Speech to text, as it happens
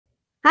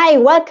Hi,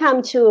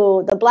 welcome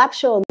to the Blab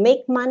Show,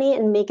 Make Money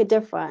and Make a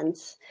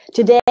Difference.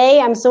 Today,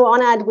 I'm so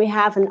honored we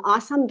have an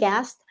awesome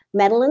guest,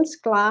 Madalyn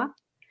Sklar,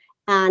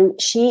 and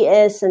she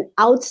is an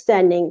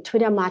outstanding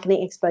Twitter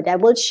marketing expert. I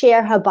will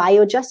share her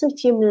bio just in a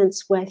few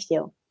minutes with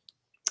you.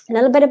 A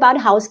little bit about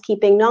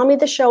housekeeping. Normally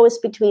the show is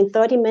between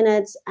 30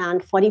 minutes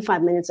and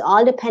 45 minutes,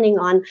 all depending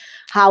on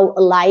how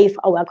live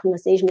our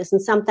conversation is.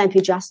 And sometimes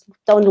you just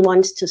don't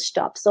want to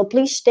stop. So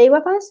please stay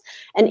with us.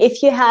 And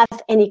if you have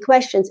any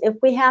questions, if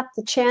we have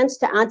the chance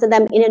to answer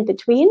them in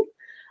between,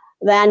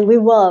 then we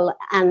will.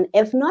 And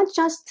if not,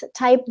 just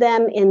type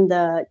them in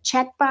the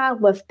chat bar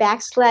with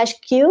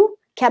 \Q,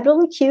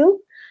 capital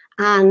Q.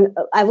 And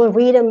I will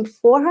read them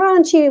for her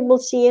and she will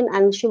see it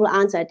and she will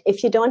answer it.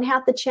 If you don't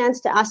have the chance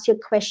to ask your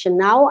question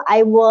now,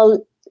 I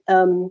will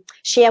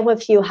share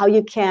with you how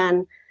you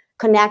can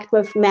connect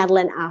with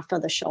Madalyn after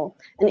the show.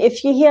 And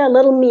if you hear a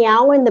little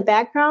meow in the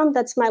background,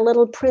 that's my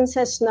little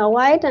Princess Snow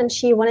White, and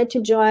she wanted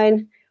to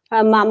join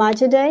her mama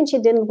today and she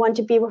didn't want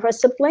to be with her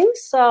siblings.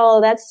 So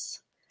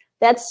that's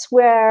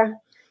where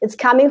it's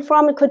coming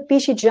from. It could be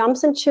she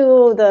jumps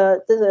into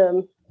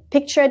the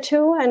picture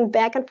too and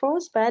back and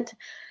forth, but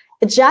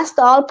it's just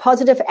all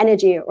positive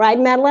energy, right,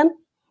 Madalyn?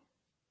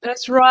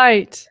 That's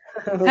right.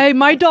 Hey,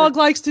 my dog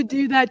likes to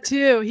do that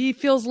too. He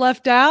feels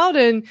left out,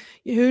 and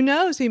who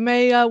knows, he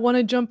may want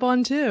to jump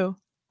on too.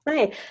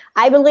 Right.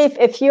 I believe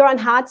if you're a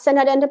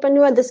heart-centered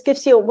entrepreneur, this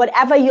gives you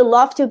whatever you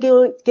love to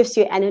do, gives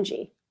you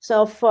energy.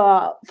 So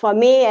for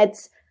me,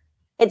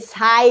 it's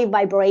high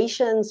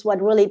vibrations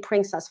what really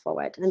brings us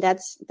forward, and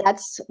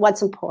that's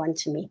what's important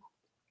to me.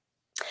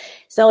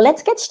 So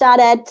let's get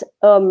started.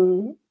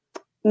 Madalyn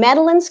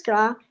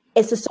Sklar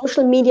is a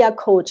social media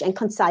coach and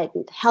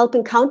consultant,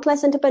 helping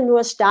countless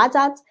entrepreneurs,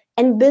 startups,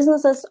 and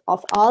businesses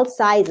of all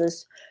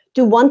sizes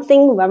do one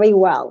thing very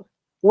well: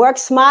 work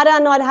smarter,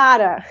 not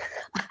harder.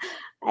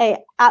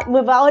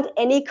 Without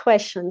any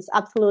questions,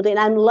 absolutely. And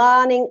I'm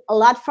learning a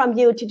lot from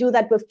you to do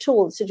that with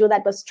tools, to do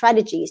that with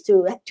strategies,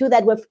 to do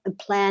that with a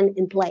plan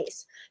in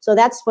place. So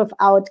that's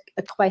without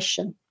a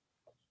question.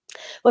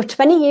 With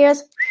 20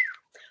 years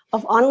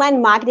of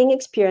online marketing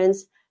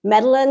experience,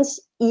 Madalyn's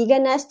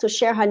eagerness to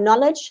share her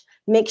knowledge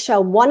makes her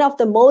one of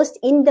the most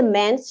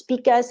in-demand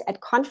speakers at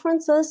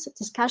conferences,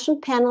 discussion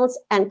panels,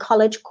 and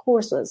college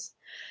courses.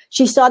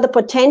 She saw the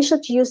potential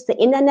to use the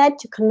internet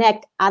to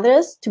connect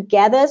others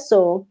together.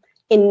 So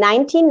in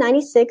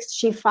 1996,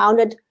 she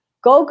founded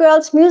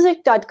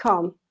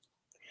GoGirlsMusic.com,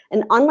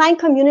 an online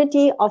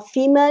community of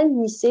female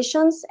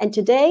musicians. And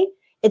today,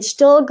 it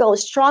still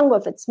goes strong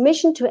with its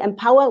mission to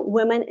empower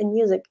women in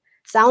music.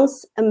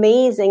 Sounds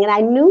amazing. And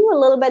I knew a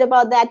little bit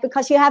about that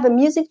because you have a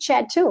music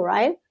chat too,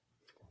 right?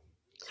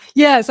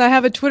 Yes, I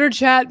have a Twitter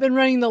chat, been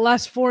running the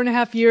last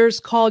 4.5 years,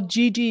 called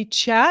GG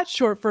Chat,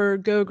 short for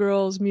Go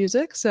Girls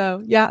Music.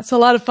 So yeah, it's a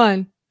lot of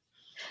fun.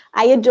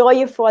 I adore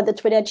you for the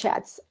Twitter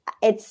chats.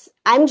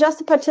 I'm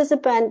just a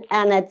participant,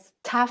 and it's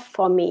tough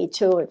for me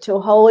to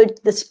hold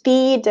the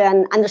speed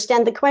and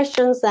understand the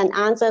questions and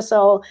answer.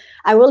 So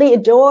I really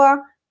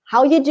adore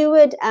how you do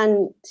it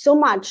and so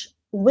much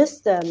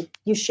wisdom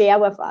you share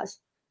with us.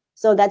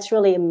 So that's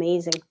really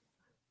amazing.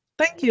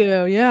 Thank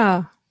you.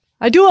 Yeah,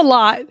 I do a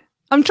lot.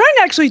 I'm trying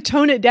to actually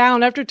tone it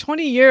down. After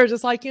 20 years,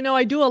 it's like,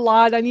 I do a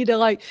lot. I need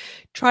to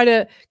try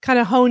to kind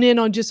of hone in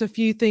on just a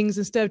few things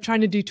instead of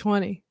trying to do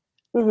 20.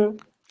 Mm-hmm.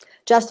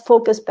 Just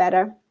focus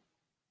better.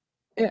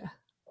 Yeah.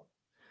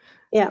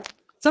 Yeah.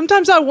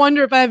 Sometimes I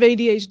wonder if I have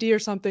ADHD or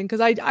something,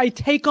 because I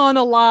take on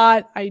a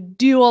lot, I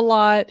do a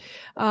lot,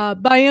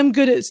 but I am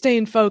good at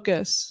staying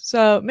focused.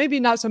 So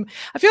maybe not some.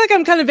 I feel like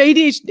I'm kind of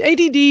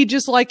ADD,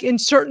 just like in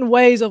certain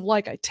ways of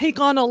I take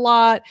on a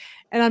lot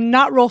and I'm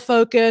not real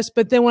focused,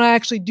 but then when I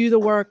actually do the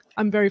work,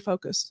 I'm very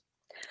focused.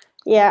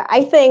 Yeah,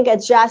 I think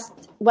it's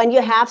just when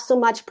you have so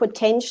much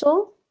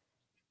potential,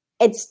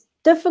 it's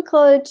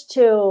difficult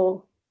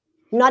to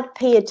not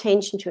pay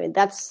attention to it.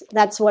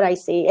 That's what I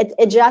see.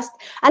 It just,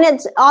 and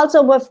it's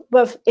also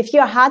with if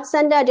you're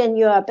heart-centered and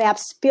you're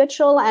perhaps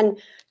spiritual and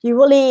you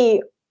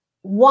really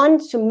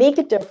want to make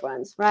a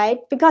difference, right?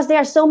 Because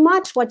there's so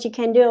much what you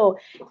can do.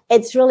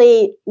 It's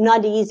really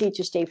not easy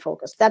to stay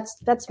focused.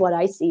 That's what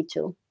I see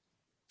too.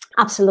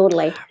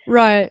 Absolutely.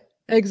 Right.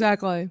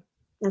 Exactly.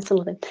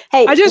 Absolutely.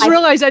 Hey, I just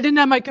realized I didn't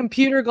have my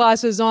computer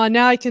glasses on.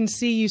 Now I can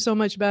see you so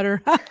much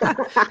better.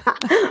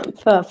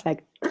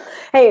 Perfect.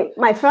 Hey,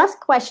 my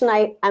first question,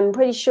 I'm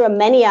pretty sure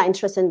many are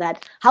interested in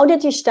that. How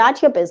did you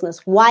start your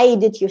business? Why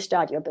did you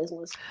start your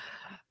business?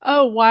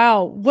 Oh,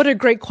 wow. What a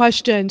great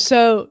question.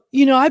 So,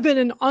 I've been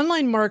an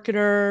online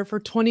marketer for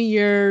 20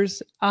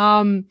 years.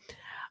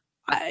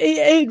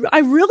 I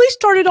really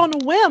started on a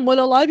whim. What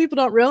a lot of people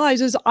don't realize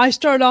is I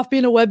started off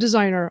being a web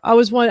designer. I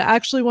was one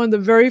of the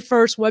very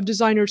first web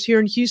designers here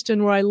in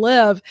Houston where I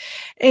live.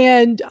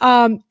 And,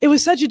 it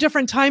was such a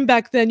different time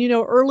back then,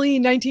 early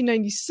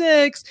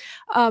 1996.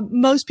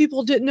 Most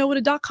people didn't know what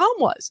a .com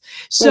was.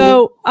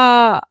 So,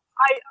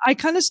 I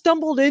kind of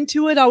stumbled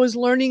into it. I was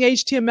learning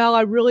HTML.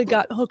 I really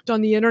got hooked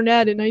on the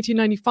internet in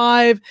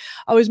 1995.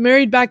 I was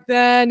married back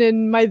then,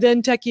 and my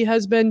then techie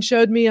husband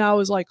showed me, and I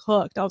was like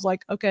hooked. I was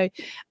like, okay,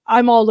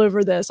 I'm all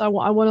over this. I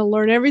want to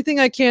learn everything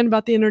I can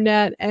about the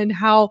internet and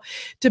how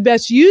to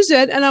best use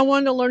it. And I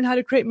wanted to learn how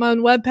to create my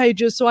own web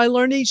pages. So I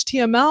learned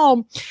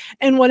HTML.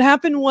 And what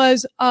happened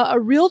was a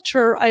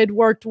realtor I had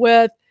worked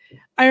with,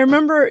 I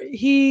remember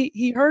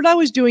he heard I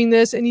was doing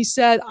this and he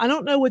said, I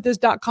don't know what this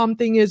 .com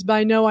thing is, but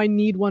I know I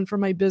need one for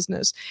my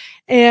business.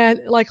 And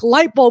like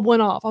light bulb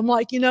went off. I'm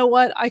like, you know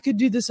what? I could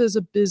do this as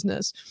a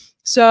business.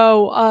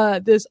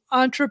 So this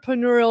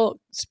entrepreneurial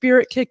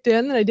spirit kicked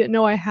in that I didn't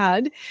know I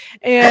had.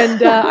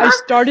 And I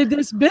started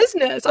this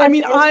business. I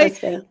mean, I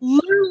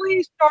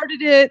literally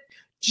started it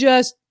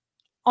just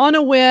on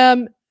a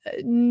whim,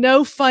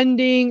 no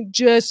funding,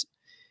 just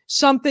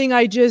something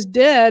I just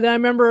did. And I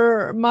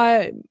remember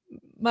my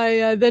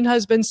then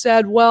husband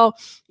said, well,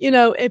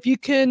 if you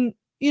can,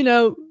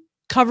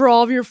 cover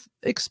all of your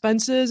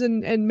expenses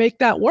and make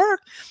that work,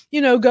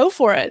 go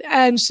for it.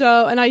 And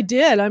I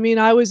did. I mean,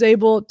 I was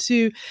able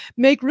to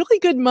make really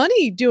good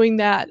money doing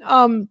that.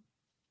 And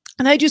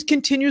I just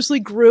continuously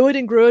grew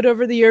it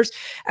over the years.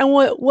 And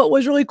what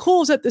was really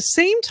cool is at the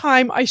same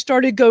time I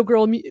started Go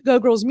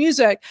Girls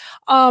Music.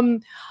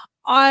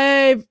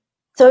 I've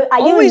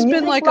always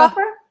been like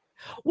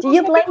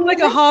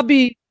a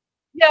hobby.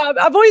 Yeah,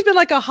 I've always been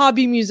like a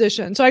hobby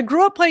musician. So I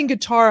grew up playing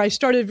guitar. I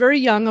started very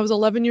young. I was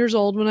 11 years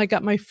old when I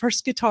got my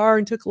first guitar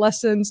and took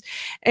lessons.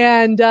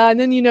 And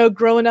then,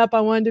 growing up,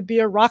 I wanted to be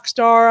a rock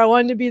star. I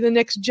wanted to be the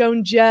next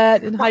Joan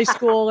Jett in high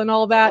school and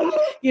all that.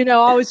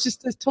 I was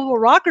just this total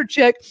rocker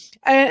chick.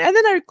 And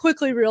then I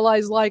quickly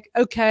realized, like,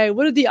 okay,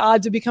 what are the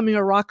odds of becoming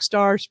a rock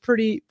star? It's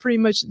pretty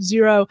much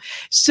zero.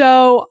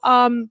 So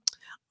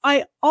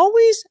I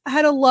always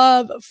had a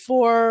love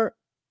for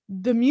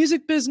the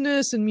music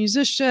business and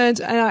musicians.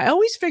 And I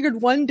always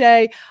figured one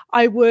day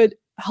I would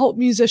help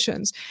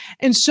musicians.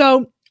 And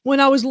so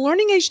when I was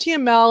learning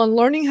HTML and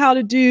learning how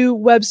to do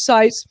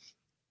websites,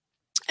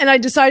 and I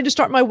decided to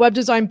start my web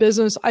design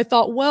business, I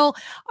thought, well,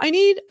 I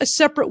need a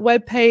separate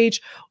web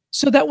page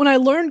so that when I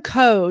learned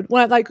code,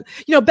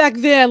 back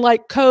then,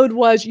 like code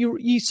was,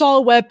 you saw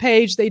a web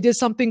page, they did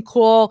something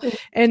cool.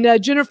 And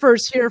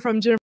Jennifer's here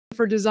from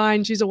Jennifer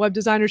Design. She's a web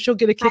designer. She'll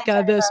get a kick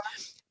out of this.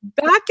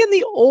 Back in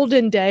the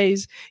olden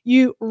days,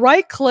 you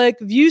right click,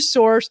 view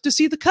source to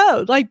see the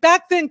code. Like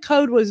back then,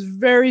 code was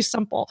very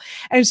simple.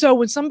 And so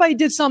when somebody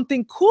did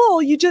something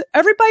cool,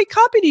 everybody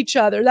copied each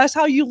other. That's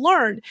how you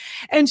learned.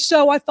 And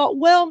so I thought,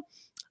 well,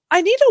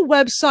 I need a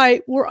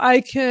website where I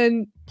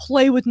can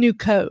play with new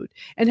code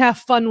and have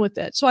fun with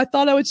it. So I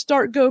thought I would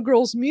start Go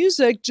Girls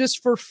Music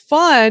just for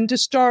fun, to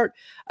start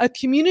a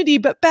community.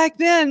 But back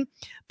then,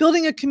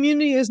 building a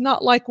community is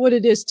not like what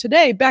it is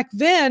today. Back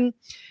then,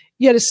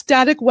 you had a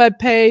static web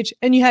page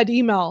and you had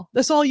email.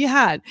 That's all you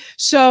had.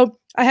 So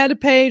I had a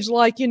page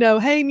like,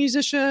 hey,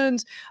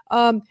 musicians,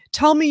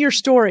 tell me your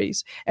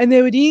stories. And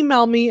they would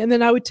email me, and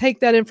then I would take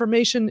that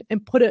information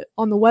and put it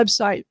on the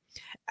website.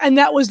 And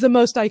that was the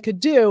most I could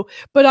do.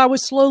 But I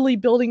was slowly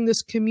building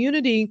this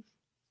community.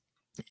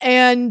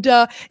 And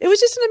it was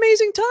just an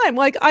amazing time.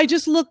 Like, I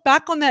just look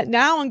back on that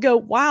now and go,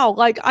 wow,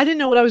 like, I didn't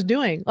know what I was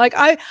doing. Like,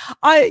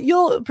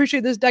 you'll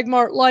appreciate this,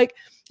 Dagmar.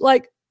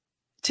 Like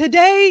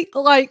today,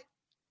 like,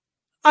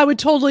 I would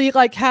totally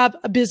like have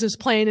a business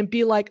plan and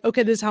be like,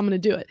 okay, this is how I'm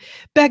going to do it.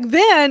 Back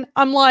then,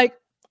 I'm like,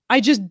 I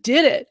just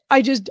did it.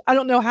 I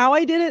don't know how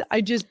I did it.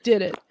 I just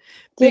did it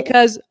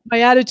because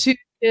my attitude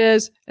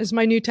is, as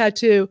my new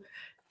tattoo,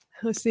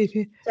 let's see if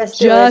you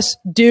just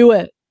do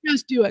it.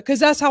 Just do it.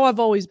 Cause that's how I've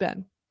always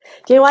been.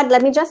 Do you know what?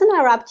 Let me just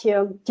interrupt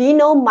you. Do you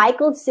know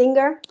Michael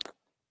Singer?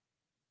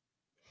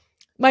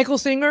 Michael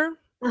Singer?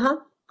 Uh-huh.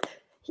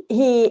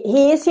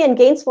 He is here in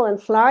Gainesville in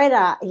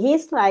Florida.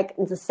 He's like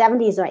in the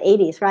 70s or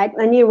 80s, right?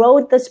 And he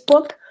wrote this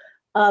book,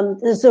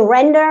 The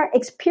Surrender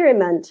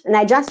Experiment. And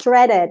I just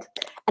read it.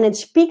 And it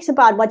speaks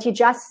about what you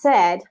just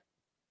said.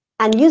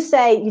 And you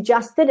say you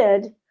just did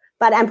it.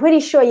 But I'm pretty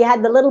sure you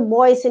had the little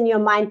voice in your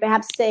mind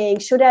perhaps saying,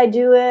 should I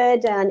do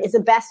it? And is the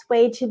best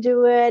way to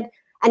do it?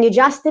 And you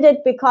just did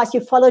it because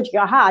you followed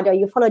your heart or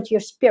you followed your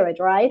spirit,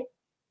 right?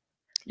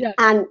 Yeah.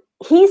 And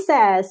he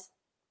says,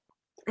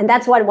 and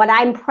that's what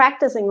I'm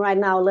practicing right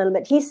now a little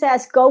bit. He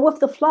says, go with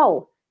the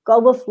flow, go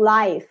with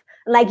life.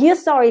 Like, your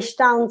story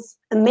sounds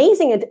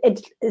amazing.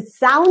 It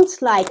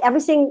sounds like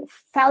everything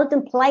felt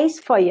in place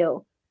for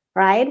you,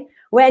 right?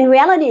 Where in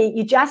reality,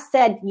 you just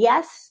said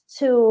yes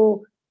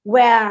to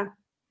where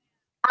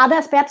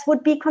others perhaps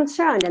would be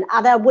concerned and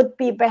others would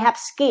be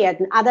perhaps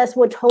scared and others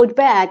would hold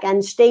back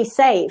and stay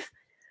safe.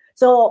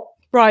 So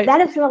right.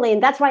 That is really,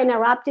 and that's why I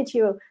interrupted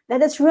you.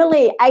 That is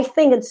really, I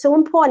think it's so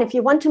important. If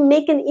you want to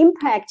make an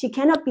impact, you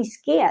cannot be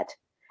scared.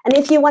 And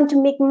if you want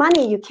to make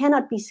money, you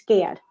cannot be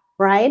scared,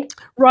 right?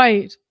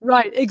 Right,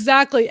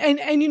 exactly.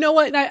 And you know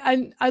what?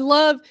 I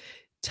love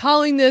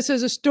telling this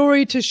as a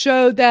story to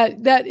show that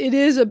it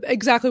is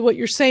exactly what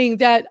you're saying,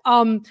 that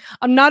I'm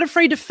not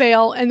afraid to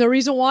fail. And the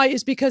reason why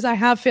is because I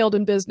have failed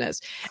in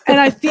business. And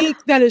I think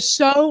that is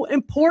so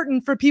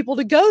important for people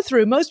to go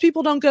through. Most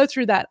people don't go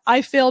through that.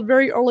 I failed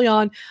very early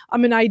on.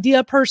 I'm an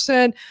idea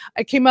person.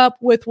 I came up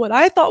with what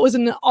I thought was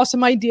an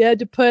awesome idea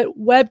to put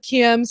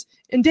webcams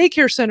in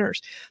daycare centers.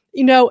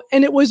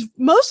 And it was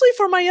mostly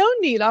for my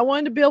own need. I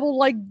wanted to be able to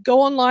like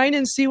go online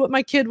and see what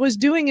my kid was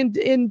doing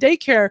in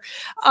daycare.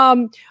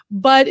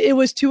 But it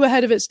was too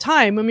ahead of its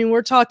time. I mean,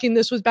 we're talking,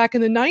 this was back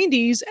in the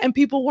 90s and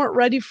people weren't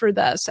ready for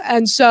this.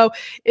 And so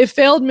it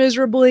failed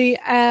miserably.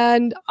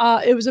 And,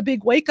 it was a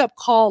big wake up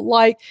call.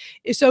 Like,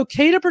 it's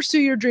okay to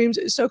pursue your dreams.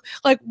 So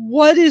like,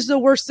 what is the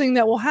worst thing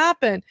that will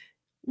happen?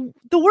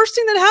 The worst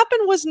thing that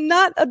happened was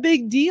not a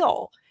big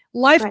deal.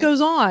 Life goes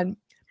on,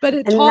 but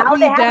it taught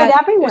me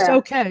that it's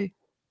okay.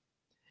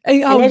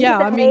 Oh yeah,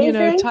 I mean,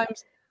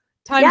 times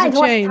have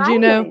changed,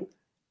 And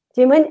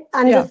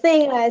the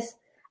thing is,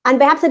 and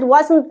perhaps it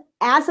wasn't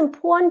as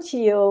important to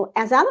you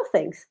as other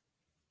things.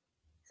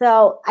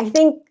 So I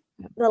think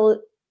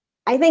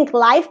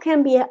life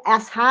can be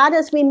as hard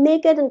as we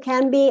make it and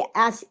can be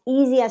as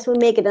easy as we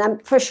make it. And I'm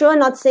for sure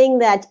not saying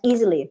that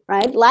easily,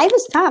 right? Life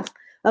is tough,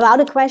 without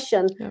a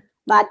question,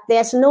 but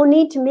there's no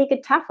need to make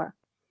it tougher.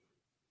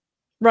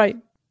 Right.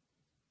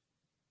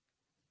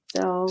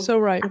 So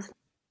right.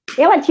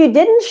 Yeah, but you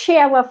didn't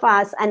share with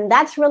us, and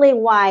that's really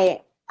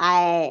why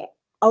I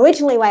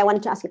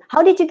wanted to ask you,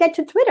 how did you get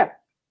to Twitter?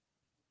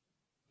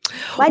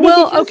 Why did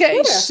you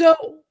choose Twitter?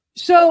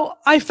 So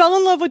I fell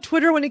in love with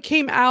Twitter when it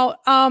came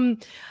out. I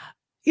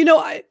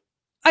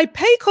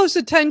pay close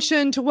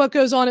attention to what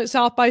goes on at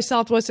South by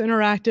Southwest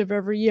Interactive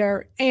every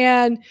year.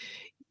 And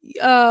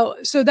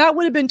so that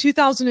would have been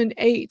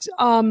 2008.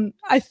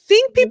 I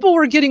think people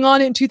were getting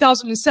on it in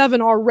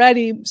 2007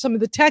 already, some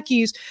of the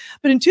techies,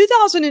 but in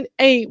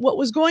 2008, what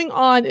was going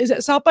on is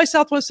at South by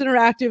Southwest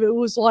Interactive, it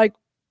was like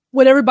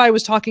what everybody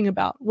was talking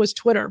about was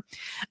Twitter.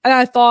 And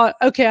I thought,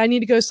 okay, I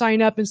need to go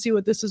sign up and see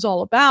what this is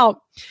all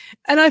about.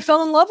 And I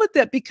fell in love with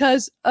it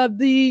because of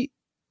the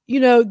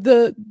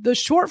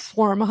short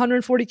form,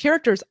 140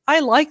 characters.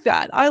 I like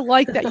that. I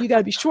like that you got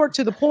to be short,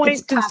 to the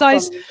point,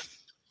 concise.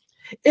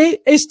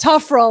 It's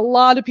tough for a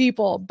lot of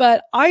people,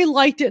 but I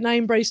liked it and I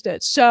embraced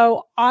it.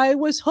 So I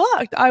was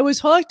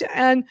hooked.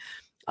 And,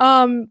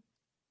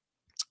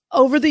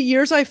 over the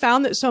years, I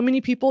found that so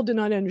many people did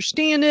not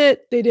understand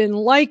it. They didn't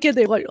like it.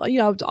 They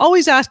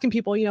always asking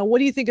people, what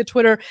do you think of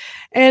Twitter?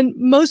 And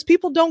most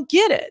people don't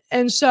get it.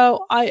 And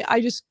so I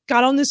just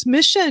got on this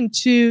mission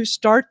to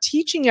start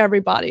teaching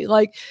everybody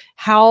like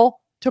how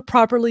to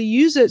properly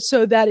use it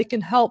so that it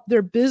can help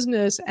their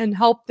business and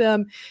help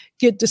them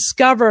get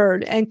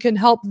discovered and can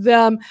help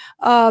them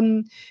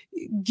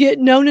get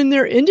known in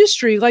their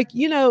industry. Like,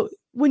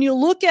 when you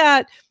look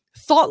at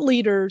thought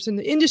leaders and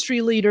the industry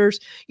leaders,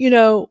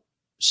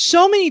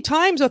 so many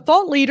times a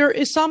thought leader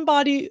is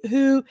somebody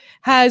who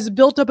has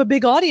built up a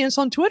big audience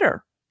on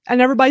Twitter and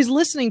everybody's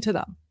listening to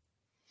them.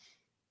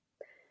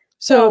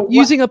 So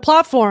using a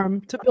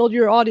platform to build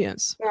your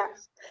audience. Yeah.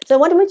 So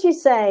what would you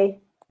say?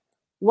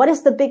 What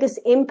is the biggest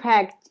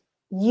impact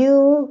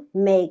you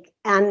make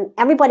and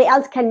everybody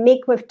else can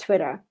make with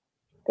Twitter?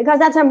 Because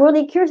that's I'm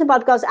really curious about,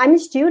 because I'm a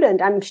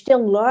student. I'm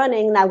still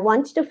learning and I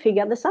want to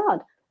figure this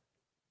out.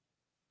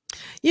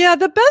 Yeah,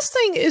 the best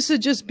thing is to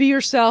just be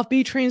yourself,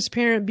 be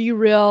transparent, be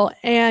real,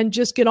 and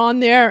just get on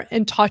there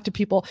and talk to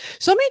people.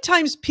 So many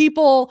times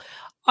people,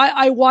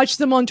 I watch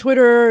them on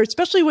Twitter,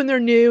 especially when they're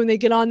new and they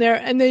get on there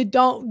and they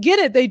don't get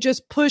it. They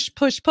just push,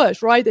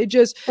 right? They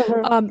just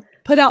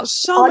put out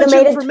so much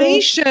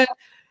information. Tweets.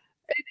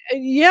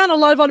 And a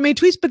lot of automated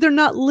tweets, but they're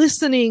not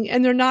listening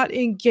and they're not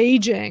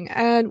engaging.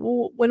 And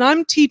when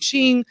I'm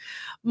teaching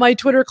my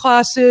Twitter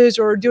classes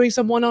or doing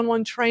some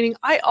one-on-one training,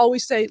 I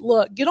always say,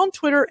 look, get on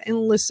Twitter and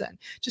listen.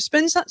 Just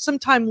spend some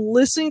time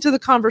listening to the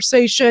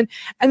conversation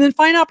and then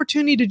find an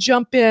opportunity to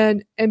jump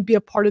in and be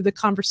a part of the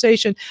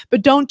conversation.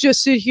 But don't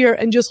just sit here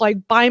and just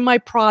like buy my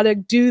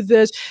product, do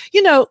this.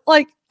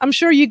 Like I'm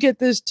sure you get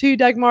this too,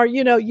 Dagmar.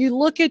 You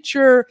look at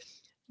your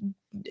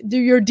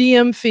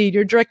DM feed,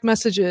 your direct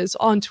messages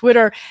on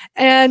Twitter,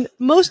 and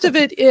most of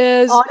it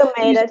is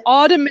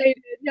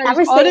automated. Yeah,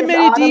 everything is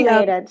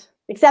automated. DM.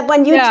 Except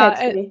when you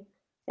text me.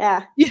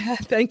 Yeah. Yeah,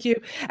 thank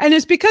you. And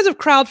it's because of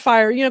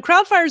Crowdfire.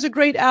 Crowdfire is a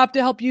great app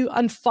to help you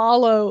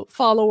unfollow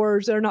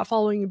followers that are not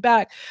following you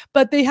back.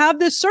 But they have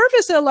this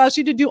service that allows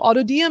you to do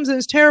auto DMs, and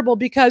it's terrible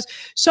because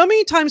so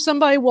many times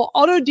somebody will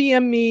auto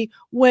DM me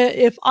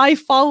if I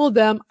follow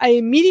them, I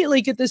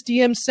immediately get this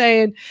DM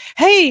saying,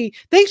 hey,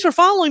 thanks for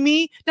following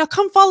me. Now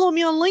come follow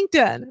me on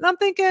LinkedIn. And I'm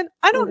thinking,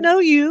 I don't know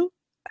you,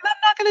 and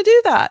I'm not going to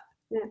do that.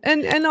 Yeah.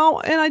 And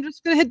I'm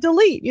just going to hit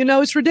delete.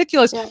 It's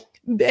ridiculous. Yeah.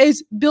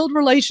 Is build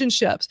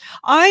relationships.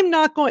 I'm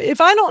not going, if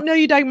I don't know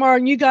you, Dagmar,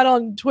 and you got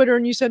on Twitter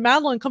and you said,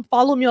 Madalyn, come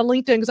follow me on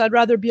LinkedIn because I'd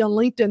rather be on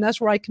LinkedIn.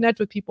 That's where I connect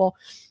with people.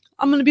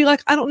 I'm going to be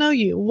like, I don't know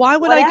you. Why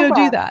would I go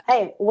do that?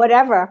 Hey,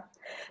 whatever.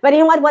 But you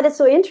know what is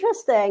so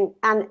interesting?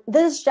 And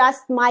this is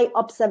just my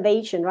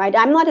observation, right?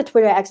 I'm not a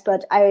Twitter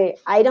expert. I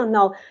don't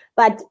know.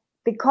 But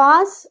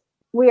because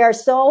we are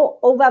so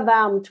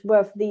overwhelmed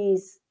with the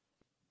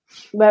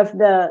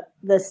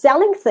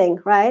selling thing,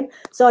 right?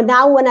 So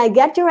now when I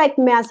get direct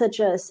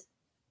messages,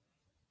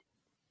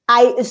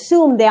 I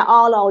assume they're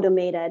all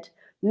automated,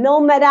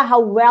 no matter how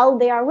well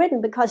they are written,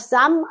 because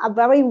some are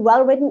very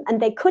well written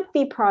and they could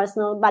be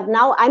personal, but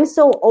now I'm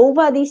so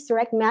over these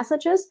direct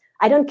messages,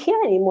 I don't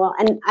care anymore.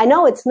 And I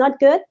know it's not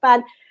good,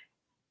 but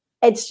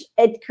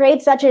it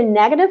creates such a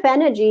negative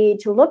energy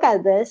to look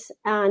at this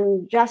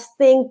and just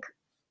think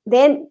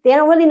they're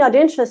really not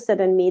interested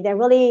in me.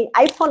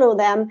 I follow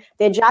them.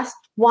 They just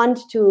want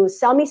to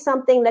sell me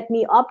something, let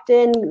me opt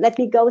in, let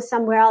me go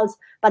somewhere else,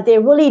 but they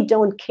really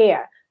don't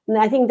care. And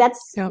I think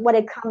that's what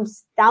it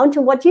comes down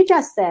to, what you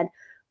just said.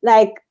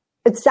 Like,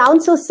 it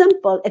sounds so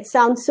simple. It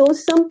sounds so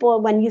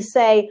simple when you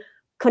say,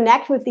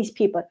 connect with these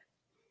people.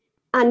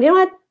 And you know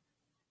what?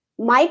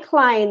 My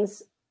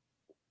clients,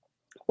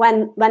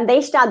 when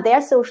they start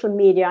their social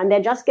media and they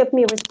just give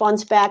me a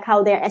response back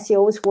how their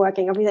SEO is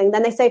working, everything,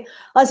 then they say,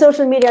 oh,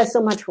 social media is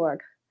so much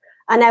work.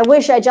 And I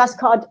wish I just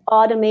could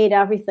automate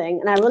everything.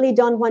 And I really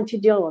don't want to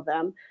deal with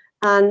them.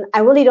 And I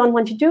really don't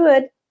want to do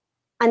it.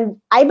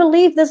 And I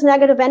believe this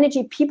negative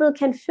energy, people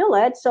can feel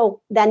it.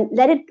 So then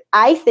let it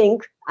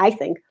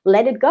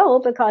go,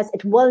 because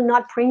it will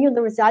not bring you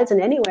the results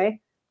in any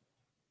way.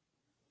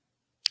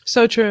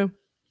 So true.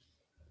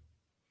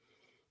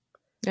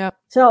 Yeah.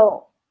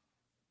 So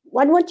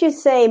what would you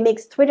say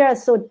makes Twitter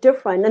so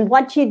different, and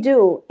what you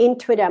do in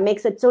Twitter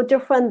makes it so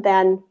different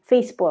than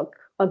Facebook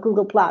or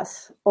Google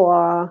Plus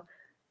or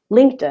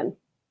LinkedIn?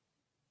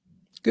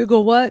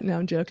 Google what? No,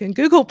 I'm joking.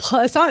 Google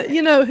Plus.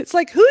 It's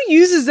like, who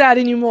uses that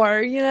anymore?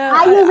 I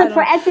use it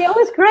for SEO.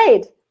 It's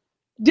great.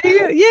 Do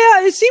you?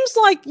 Yeah, it seems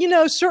like,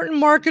 certain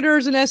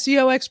marketers and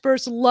SEO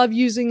experts love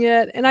using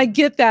it, and I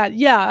get that.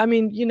 Yeah, I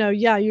mean, you're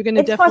going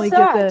to definitely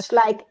get this.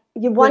 Like,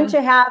 you want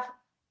to have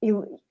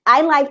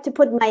I like to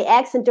put my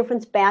eggs in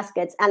different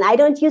baskets, and I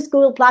don't use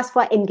Google Plus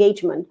for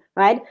engagement,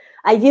 right?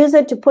 I use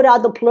it to put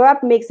out the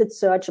blurb, makes it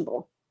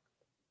searchable.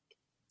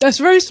 That's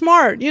very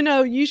smart.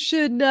 You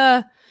should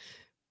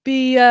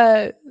be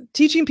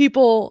teaching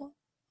people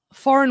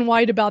far and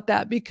wide about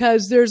that,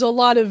 because there's a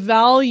lot of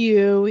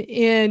value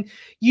in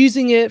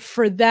using it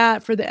for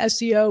the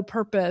SEO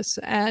purpose.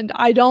 And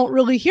I don't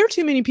really hear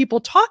too many people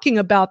talking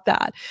about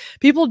that.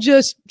 People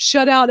just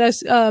shut out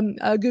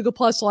Google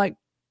Plus, like,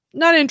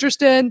 not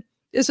interested.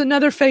 It's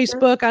another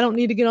Facebook. I don't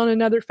need to get on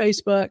another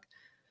Facebook.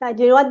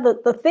 You know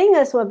what? The thing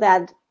is with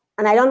that,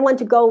 and I don't want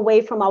to go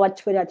away from our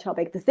Twitter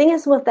topic. The thing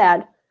is with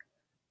that,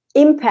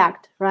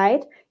 impact,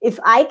 right? If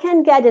I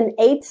can get an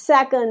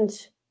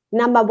 8-second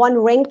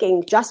 #1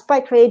 ranking just by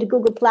creating a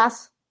Google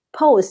Plus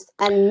post,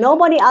 and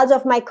nobody else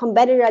of my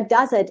competitor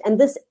does it, and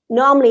this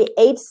normally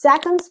 8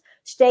 seconds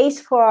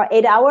stays for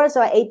 8 hours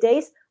or 8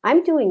 days,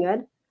 I'm doing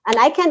it. And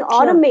I can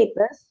automate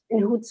this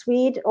in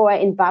Hootsuite or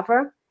in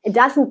Buffer. It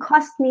doesn't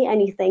cost me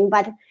anything,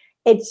 but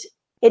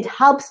it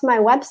helps my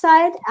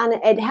website, and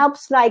it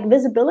helps like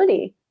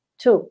visibility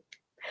too.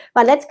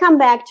 But let's come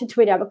back to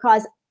Twitter,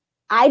 because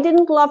I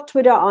didn't love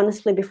Twitter,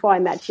 honestly, before I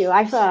met you.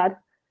 I thought,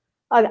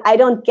 oh, I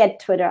don't get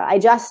Twitter. I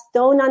just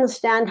don't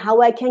understand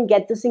how I can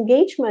get this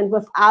engagement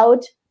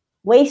without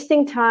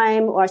wasting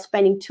time or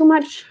spending too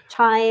much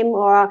time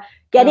or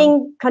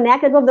getting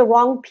connected with the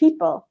wrong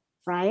people,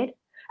 right?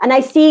 And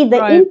I see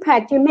the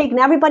impact you make, and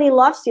everybody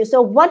loves you.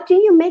 So what do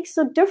you make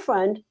so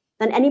different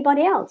than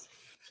anybody else?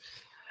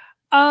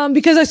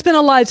 Because I spend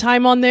a lot of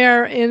time on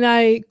there, and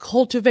I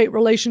cultivate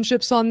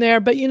relationships on there.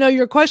 But,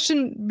 your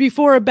question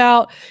before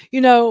about,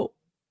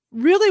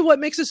 really what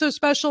makes it so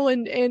special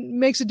and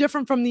makes it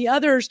different from the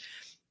others.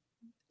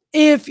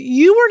 If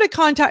you were to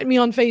contact me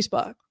on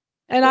Facebook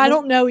and I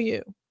don't know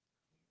you,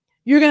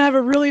 you're going to have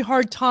a really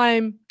hard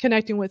time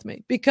connecting with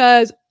me,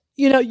 because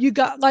you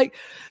got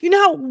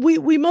how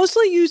we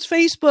mostly use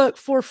Facebook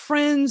for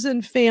friends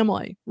and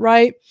family,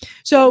 right?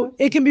 So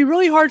it can be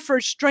really hard for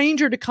a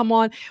stranger to come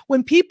on.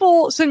 When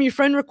people send me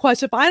friend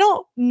requests, if I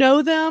don't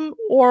know them,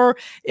 or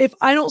if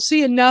I don't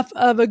see enough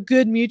of a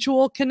good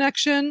mutual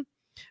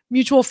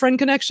friend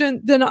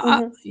connection, then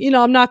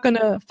I'm not going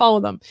to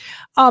follow them.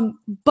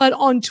 But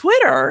on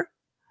Twitter,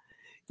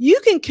 you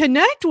can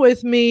connect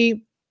with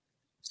me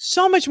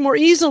so much more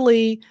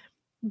easily,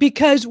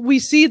 because we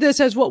see this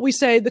as what we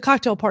say, the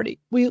cocktail party.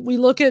 We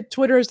look at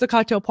Twitter as the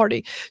cocktail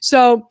party.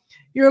 So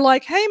you're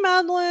like, hey,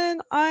 Madalyn,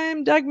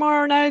 I'm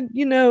Dagmar, and I,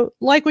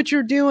 like what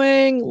you're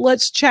doing.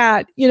 Let's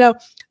chat.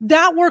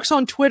 That works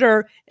on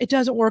Twitter. It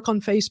doesn't work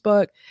on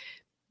Facebook.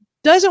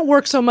 Doesn't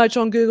work so much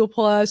on Google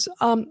Plus.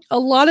 A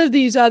lot of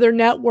these other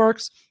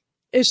networks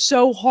is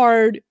so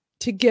hard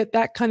to get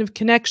that kind of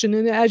connection.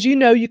 And as you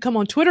know, you come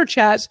on Twitter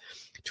chats.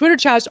 Twitter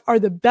chats are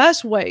the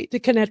best way to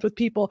connect with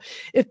people.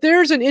 If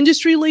there's an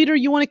industry leader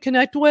you want to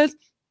connect with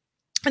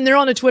and they're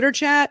on a Twitter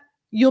chat,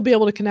 you'll be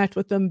able to connect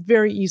with them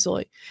very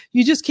easily.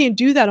 You just can't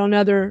do that on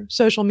other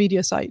social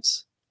media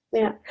sites.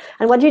 Yeah.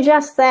 And what you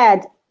just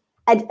said,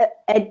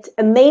 it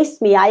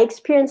amazed me. I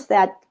experienced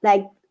that,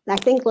 like, I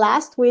think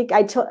last week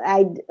I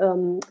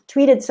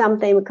tweeted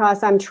something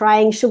because I'm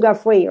trying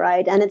sugar-free,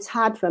 right? And it's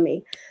hard for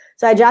me.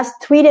 So I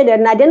just tweeted it,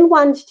 and I didn't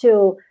want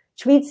to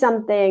tweet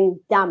something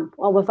dumb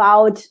or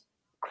without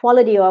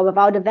quality or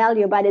without a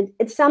value, but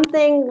it's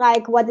something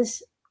like what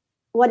is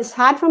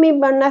hard for me,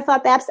 but I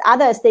thought perhaps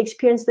others, they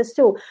experience this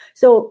too.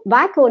 So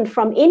Vakun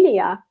from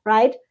India,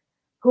 right,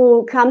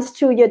 who comes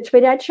to your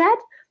Twitter chat,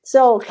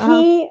 so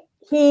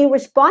he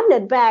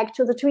responded back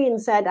to the tweet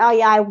and said, oh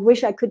yeah, I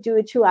wish I could do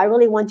it too. I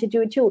really want to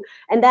do it too.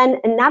 And then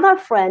another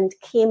friend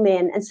came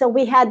in, and so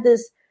we had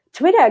this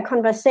Twitter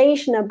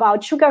conversation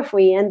about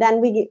sugar-free, and then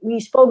we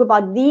spoke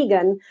about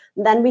vegan,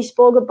 and then we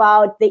spoke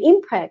about the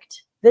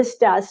impact this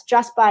does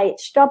just by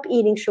stop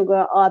eating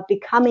sugar or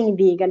becoming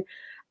vegan.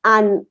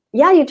 And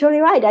yeah, you're totally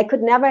right. I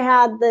could never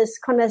have this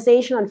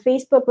conversation on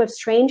Facebook with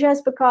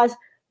strangers because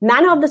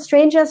none of the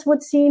strangers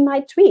would see my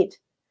tweet.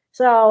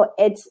 So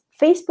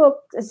Facebook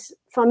is,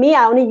 for me,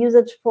 I only use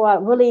it for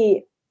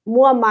really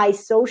more my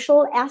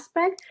social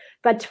aspect,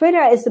 but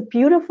Twitter is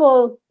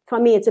for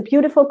me, it's a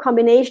beautiful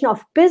combination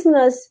of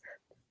business,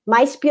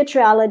 my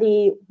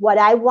spirituality, what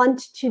I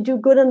want to do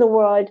good in the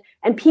world,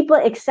 and people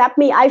accept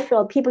me. I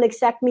feel people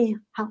accept me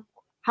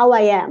how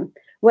I am.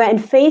 Where in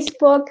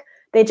Facebook,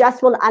 they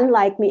just will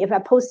unlike me if I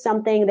post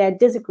something they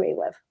disagree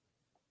with.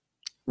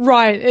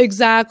 Right,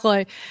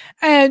 exactly.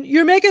 And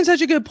you're making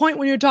such a good point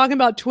when you're talking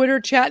about Twitter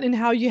chat and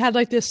how you had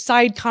like this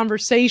side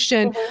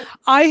conversation. Mm-hmm.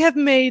 I have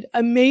made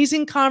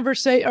amazing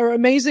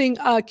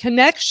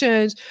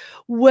connections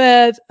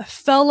with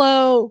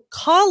fellow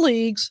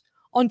colleagues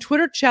on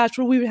Twitter chats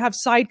where we would have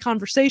side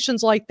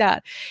conversations like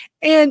that.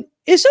 And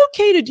it's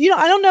okay to,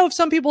 I don't know if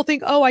some people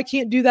think, oh, I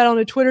can't do that on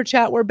a Twitter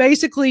chat, where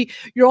basically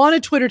you're on a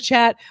Twitter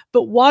chat,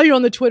 but while you're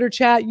on the Twitter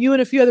chat, you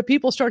and a few other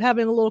people start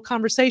having a little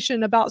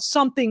conversation about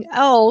something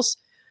else,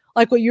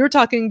 like what you're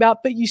talking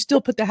about, but you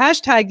still put the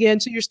hashtag in.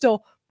 So you're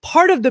still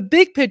part of the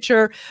big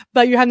picture,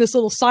 but you're having this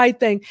little side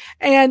thing.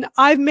 And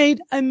I've made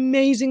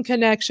amazing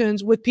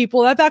connections with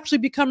people I've actually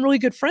become really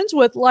good friends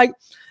with, like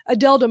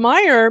Adele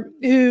DeMeyer,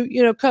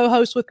 who,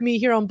 co-hosts with me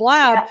here on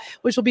Blab,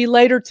 which will be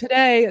later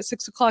today at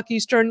 6:00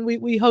 Eastern.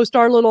 We host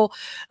our little,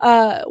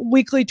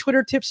 weekly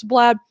Twitter tips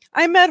Blab.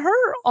 I met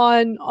her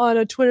on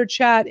a Twitter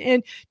chat,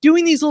 and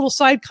doing these little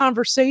side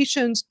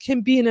conversations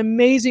can be an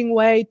amazing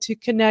way to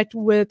connect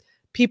with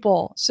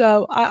people.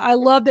 So I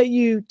love that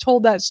you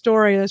told that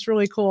story. That's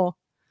really cool.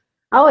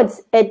 Oh,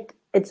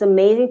 it's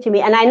amazing to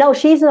me. And I know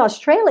she's in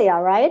Australia,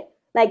 right?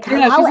 Like,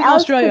 yeah, how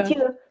else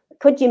Australia.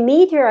 could you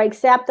meet her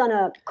except on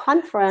a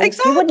conference?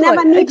 Exactly. You would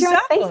never meet her on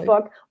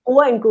Facebook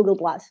or in Google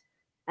Plus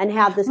and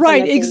have this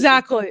right,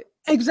 exactly.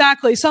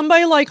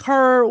 Somebody like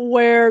her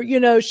where,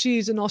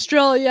 she's in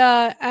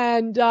Australia,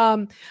 and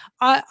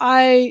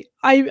I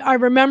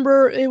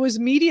remember it was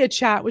Media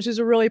Chat, which is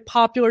a really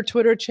popular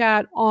Twitter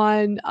chat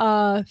on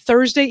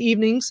Thursday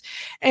evenings,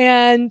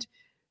 and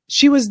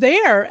she was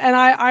there. And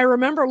I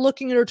remember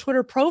looking at her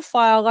Twitter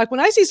profile. Like when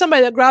I see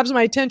somebody that grabs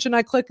my attention,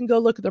 I click and go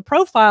look at the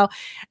profile,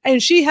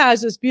 and she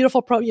has this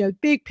beautiful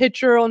big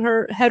picture on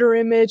her header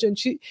image. And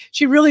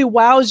she really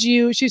wows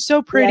you. She's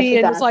so pretty. Yeah,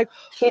 and does. It's like,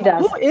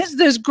 who is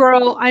this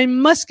girl? I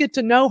must get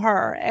to know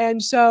her.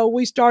 And so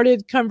we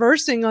started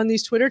conversing on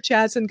these Twitter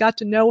chats and got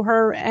to know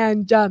her.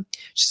 And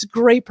she's a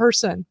great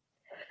person.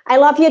 I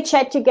love your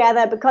chat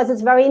together because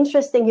it's very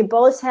interesting. You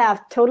both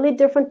have totally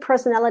different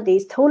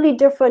personalities, totally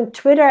different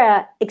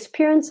Twitter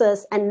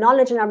experiences and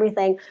knowledge and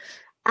everything.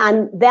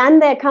 And then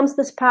there comes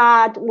this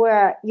part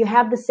where you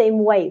have the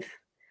same wave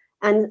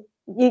and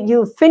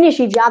you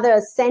finish each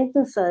other's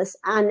sentences,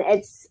 and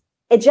it's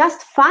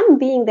just fun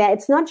being there.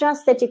 It's not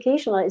just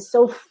educational. It's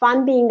so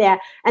fun being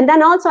there. And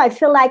then also I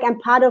feel like I'm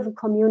part of a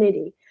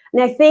community.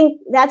 And I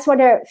think that's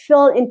what I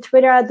feel in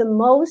Twitter the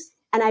most.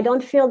 And I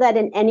don't feel that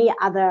in any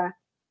other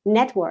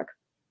network.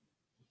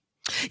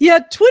 Yeah,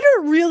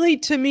 Twitter really,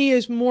 to me,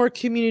 is more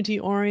community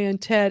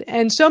oriented.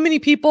 And so many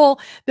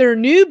people that are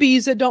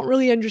newbies that don't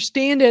really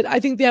understand it, I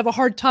think they have a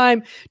hard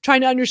time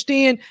trying to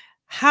understand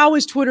how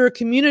is Twitter a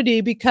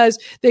community, because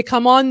they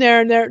come on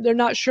there and they're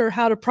not sure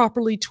how to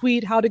properly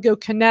tweet, how to go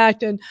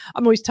connect. And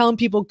I'm always telling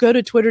people, go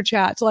to Twitter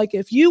chats. Like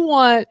if you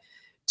want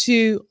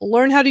to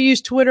learn how to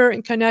use Twitter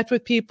and connect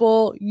with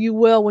people, you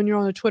will when you're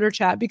on a Twitter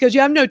chat, because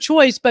you have no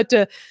choice but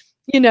to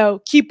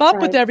keep up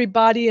with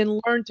everybody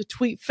and learn to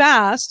tweet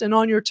fast and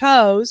on your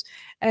toes.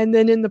 And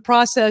then in the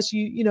process,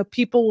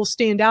 people will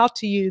stand out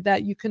to you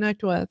that you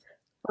connect with.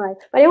 Right.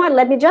 But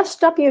let me just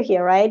stop you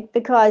here, right?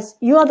 Because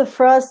you are the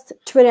first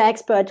Twitter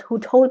expert who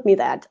told me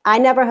that. I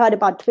never heard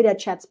about Twitter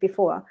chats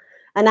before.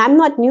 And I'm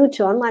not new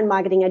to online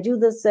marketing. I do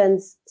this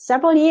since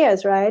several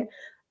years, right?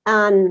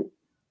 And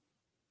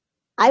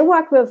I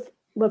worked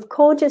with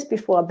coaches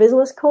before,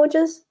 business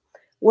coaches,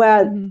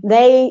 where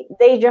they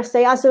just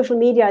say, social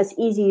media is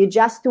easy. You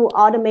just do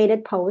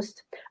automated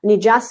posts and you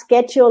just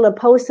schedule a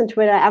post on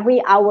Twitter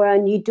every hour,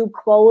 and you do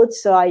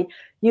quotes, or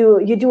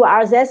you do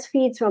RSS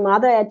feeds from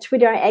other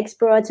Twitter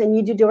experts, and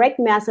you do direct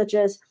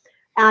messages,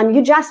 and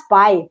you just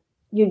buy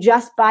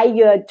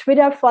your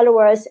Twitter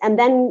followers, and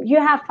then you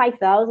have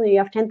 5,000, you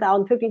have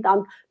 10,000,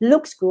 15,000,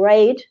 looks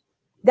great.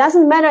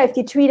 Doesn't matter if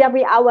you tweet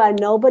every hour,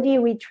 nobody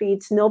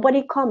retweets,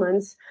 nobody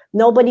comments,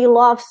 nobody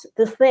loves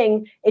the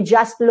thing. It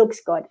just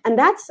looks good. And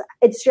let's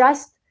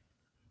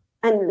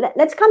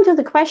come to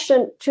the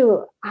question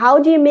to how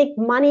do you make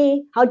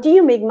money? How do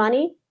you make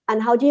money?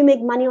 And how do you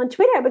make money on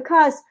Twitter?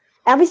 Because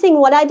everything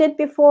what I did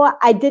before,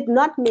 I did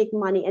not make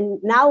money. And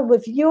now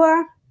with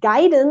your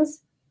guidance,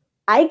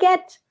 I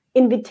get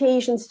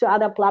invitations to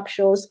other blab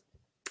shows.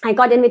 I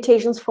got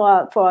invitations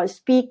for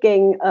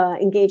speaking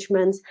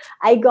engagements.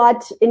 I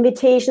got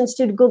invitations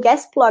to go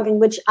guest blogging,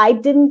 which I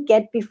didn't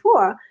get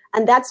before.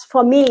 And that's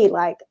for me,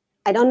 like,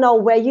 I don't know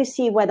where you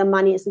see where the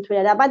money is in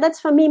Twitter, but that's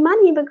for me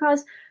money,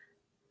 because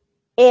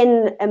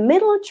in a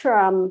middle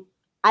term,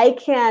 I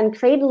can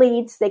create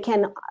leads.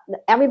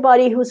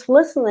 Everybody who's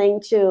listening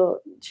to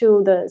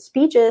the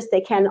speeches,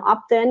 they can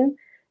opt in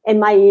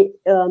my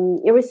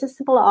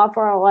irresistible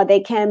offer, or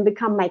they can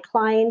become my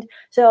client.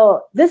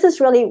 So this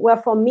is really where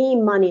for me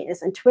money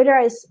is, and Twitter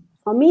is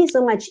for me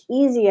so much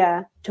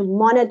easier to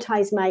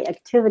monetize my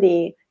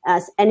activity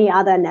as any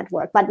other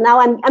network. But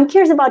now I'm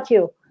curious about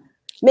you.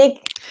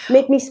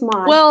 Make me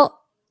smart.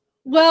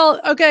 Well,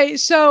 okay.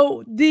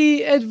 So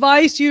the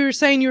advice you were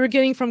saying you were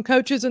getting from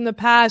coaches in the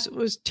past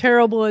was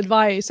terrible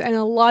advice, and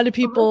a lot of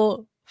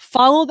people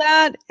follow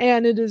that,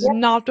 and it is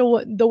not the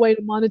way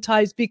to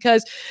monetize,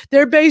 because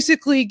they're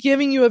basically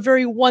giving you a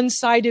very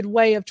one-sided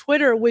way of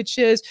Twitter, which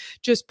is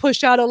just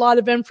push out a lot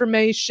of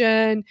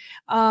information,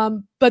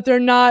 but they're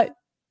not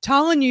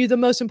telling you the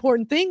most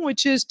important thing,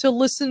 which is to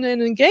listen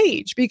and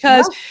engage,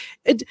 because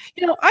I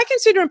can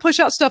sit here and push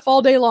out stuff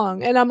all day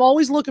long, and I'm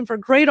always looking for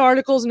great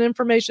articles and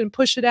information,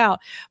 push it out.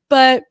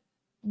 But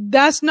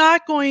that's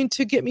not going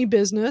to get me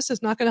business.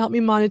 It's not going to help me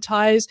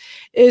monetize.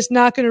 It's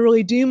not going to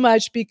really do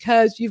much,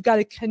 because you've got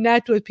to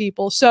connect with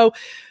people. So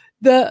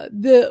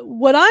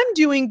what I'm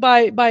doing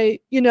by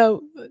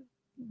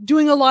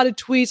doing a lot of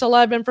tweets, a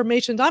lot of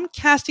information, I'm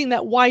casting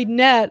that wide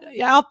net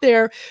out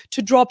there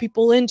to draw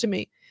people into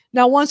me.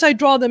 Now, once I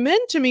draw them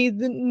into me,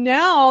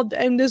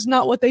 and this is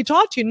not what they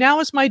taught you.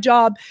 Now it's my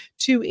job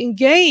to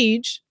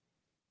engage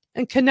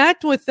and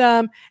connect with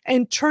them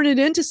and turn it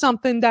into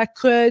something that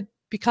could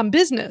become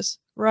business.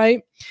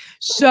 Right?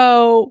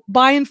 So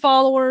buying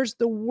followers,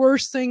 the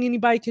worst thing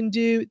anybody can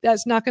do.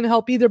 That's not going to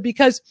help either,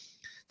 because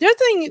the other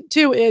thing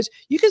too is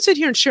you can sit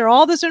here and share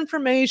all this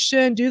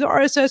information, do the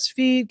RSS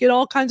feed, get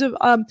all kinds of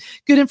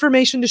good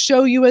information to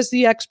show you as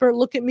the expert.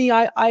 Look at me.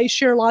 I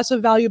share lots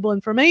of valuable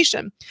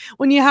information.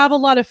 When you have a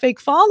lot of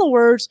fake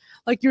followers,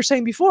 like you're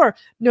saying before,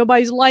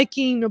 nobody's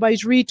liking,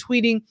 nobody's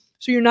retweeting.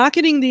 So you're not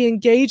getting the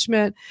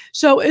engagement.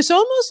 So it's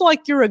almost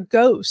like you're a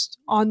ghost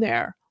on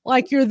there.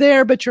 Like you're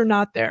there, but you're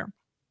not there.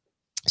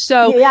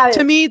 So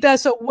to me,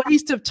 that's a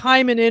waste of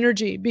time and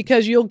energy,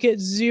 because you'll get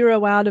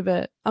zero out of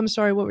it. I'm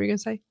sorry, what were you going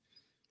to say?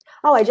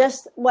 Oh,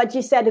 what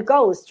you said, a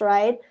ghost,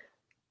 right?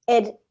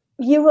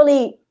 You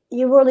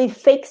really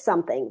fake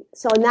something.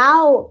 So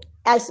now,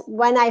 as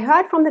when I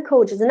heard from the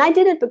coaches, and I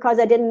did it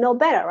because I didn't know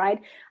better, right?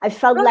 I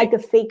felt like a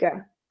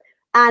faker.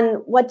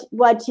 And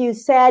what you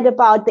said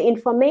about the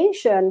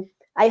information,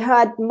 I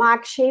heard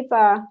Mark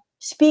Schaefer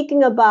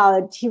speaking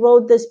about, he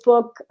wrote this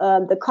book,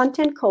 The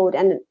Content Code,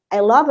 and I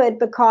love it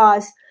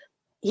because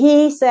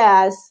he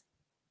says,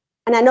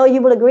 and I know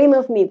you will agree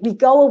with me, we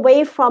go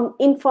away from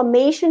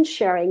information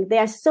sharing.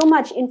 There's so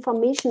much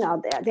information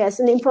out there. There's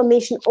an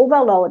information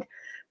overload.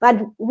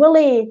 But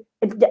really,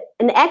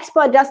 an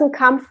expert doesn't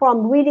come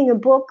from reading a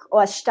book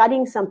or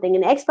studying something.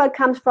 An expert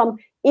comes from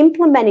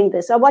implementing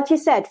this, or what you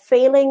said,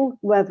 failing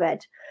with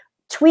it,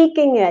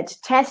 tweaking it,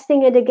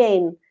 testing it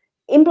again,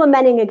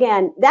 implementing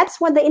again.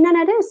 That's what the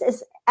internet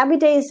is every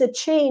day is a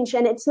change,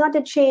 and it's not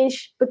a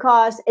change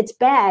because it's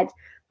bad.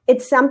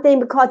 It's something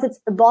because it's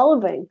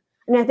evolving.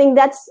 And I think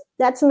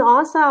that's an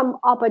awesome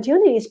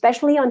opportunity,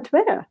 especially on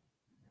Twitter.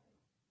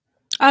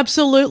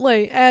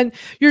 Absolutely. And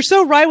you're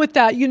so right with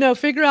that.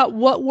 Figure out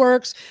what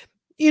works.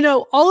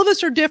 All of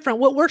us are different.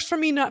 What works for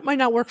me might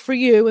not work for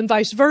you, and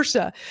vice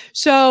versa.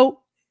 So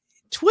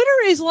Twitter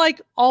is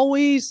like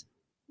always,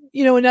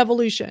 an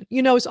evolution.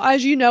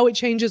 As you know, it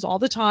changes all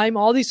the time.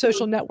 All these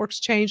social networks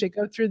change. They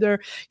go through their,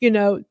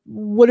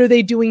 what are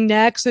they doing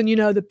next? And,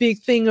 the big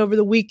thing over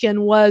the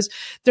weekend was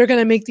they're going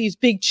to make these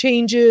big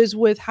changes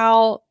with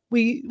how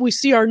we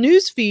see our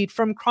news feed,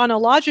 from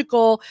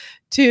chronological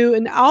to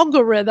an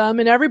algorithm,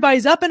 and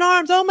everybody's up in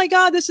arms. Oh my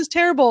God, this is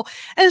terrible.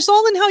 And it's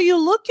all in how you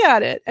look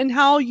at it and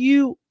how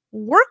you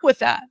work with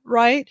that.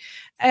 Right.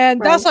 And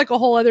that's like a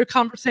whole other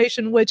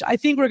conversation, which I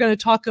think we're going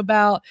to talk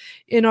about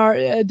in our,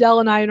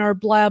 Adele and I, in our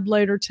blab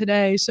later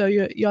today. So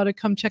you ought to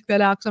come check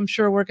that out, because I'm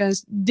sure we're going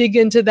to dig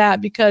into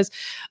that, because,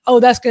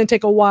 that's going to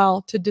take a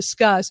while to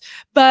discuss.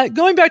 But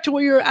going back to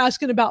what you were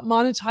asking about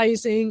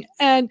monetizing,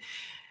 and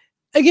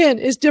again,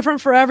 it's different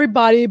for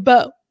everybody,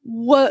 but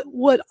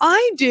what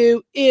I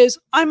do is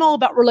I'm all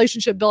about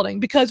relationship building,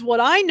 because what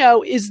I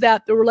know is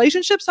that the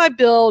relationships I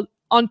build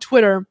on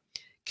Twitter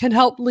can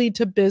help lead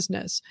to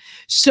business.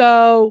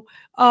 So,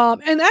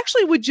 and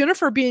actually with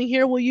Jennifer being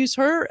here, we'll use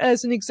her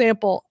as an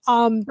example.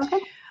 I'm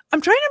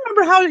trying to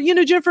remember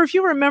how, Jennifer, if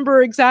you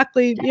remember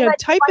exactly,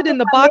 type it in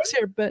the box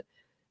here, but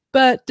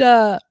but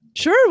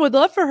sure, would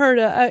love for her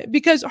to,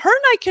 because her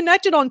and I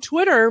connected on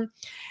Twitter,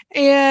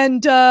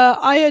 and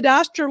I had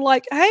asked her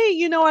like,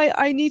 hey,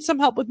 I need some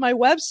help with my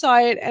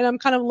website, and I'm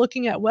kind of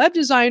looking at web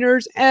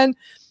designers, and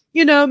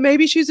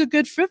maybe she's a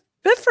good fit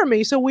for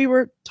me. So we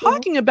were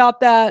talking about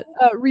that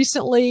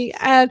recently,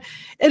 and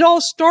it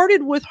all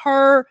started with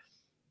her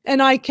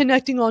and I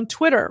connecting on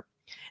Twitter.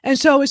 And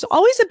so it's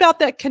always about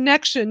that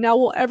connection. Now,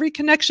 will every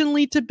connection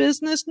lead to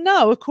business?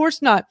 No, of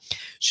course not.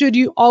 Should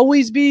you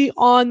always be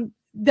on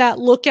that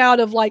lookout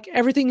of like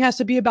everything has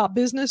to be about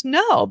business?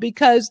 No,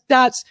 because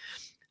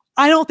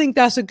I don't think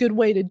that's a good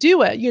way to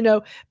do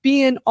it.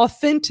 Being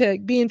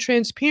authentic, being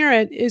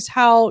transparent is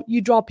how you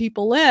draw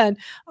people in.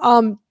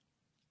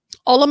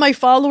 All of my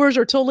followers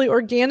are totally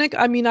organic.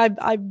 I mean,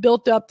 I've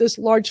built up this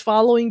large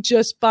following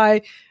just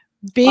by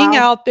being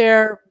out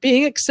there,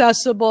 being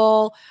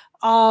accessible,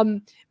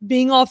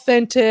 being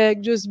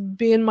authentic, just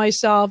being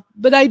myself.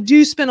 But I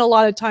do spend a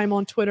lot of time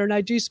on Twitter, and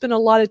I do spend a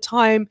lot of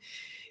time,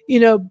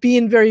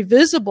 being very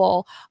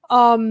visible.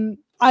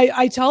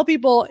 I tell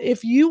people,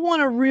 if you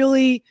want to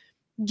really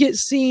get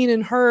seen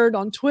and heard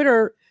on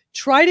Twitter,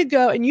 try to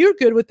go, and you're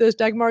good with this,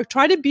 Dagmar,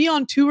 try to be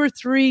on 2 or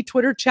 3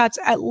 Twitter chats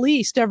at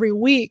least every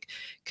week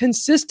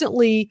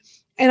consistently.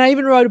 And I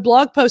even wrote a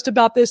blog post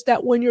about this,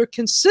 that when you're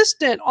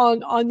consistent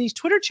on these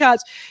Twitter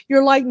chats,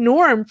 you're like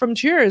Norm from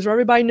Cheers, where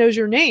everybody knows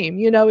your name.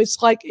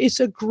 It's like, it's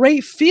a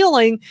great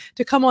feeling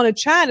to come on a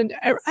chat and,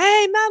 hey,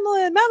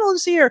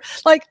 Madalyn's here.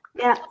 Like,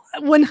 yeah.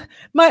 When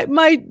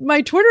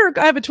my Twitter,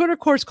 I have a Twitter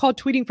course called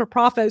Tweeting for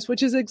Profits,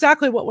 which is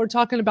exactly what we're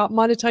talking about,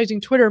 monetizing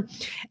Twitter.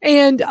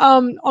 And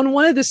on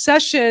one of the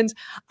sessions,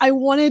 I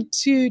wanted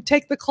to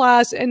take the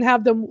class and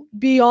have them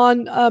be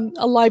on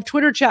a live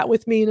Twitter chat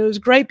with me. And it was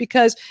great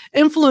because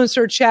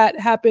Influencer Chat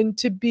happened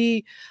to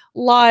be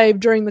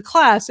live during the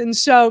class. And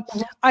so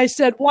I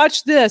said,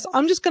 watch this.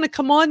 I'm just going to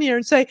come on here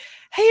and say,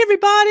 hey,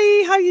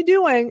 everybody, how you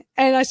doing?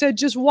 And I said,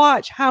 just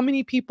watch how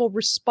many people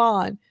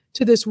respond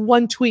to this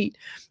one tweet.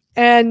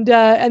 And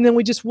then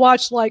we just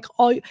watched like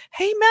all,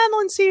 hey,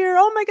 Madalyn's here.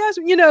 Oh my gosh.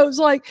 It was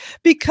like,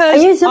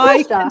 because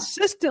I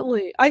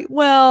consistently, I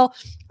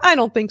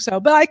don't think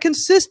so, but I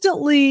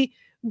consistently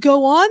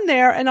go on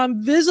there and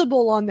I'm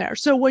visible on there.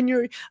 So when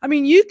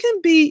you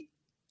can be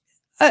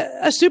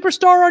a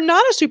superstar or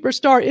not a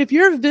superstar. If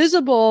you're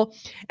visible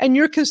and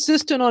you're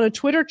consistent on a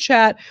Twitter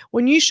chat,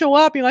 when you show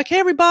up, you're like, hey,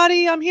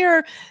 everybody, I'm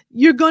here.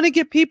 You're going to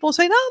get people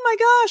saying, oh my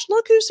gosh,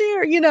 look who's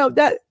here.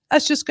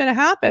 That's just going to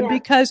happen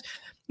because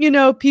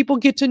people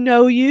get to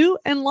know you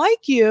and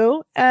like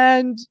you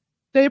and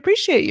they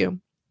appreciate you.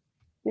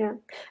 Yeah.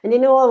 And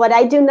what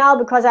I do now,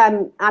 because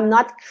I'm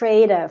not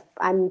creative,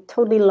 I'm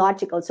totally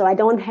logical. So I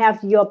don't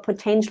have your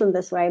potential in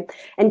this way.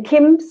 And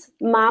Kim's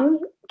mom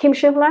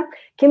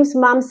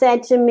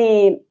said to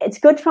me, it's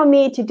good for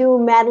me to do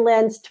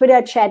Madalyn's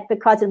Twitter chat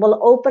because it will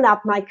open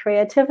up my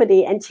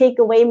creativity and take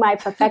away my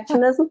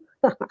perfectionism.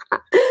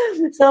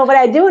 So what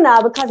I do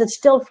now, because it's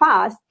still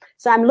fast,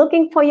 so I'm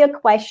looking for your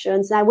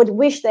questions, and I would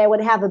wish they would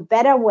have a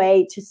better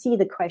way to see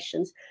the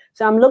questions.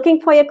 So I'm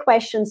looking for your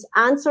questions,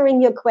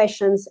 answering your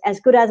questions as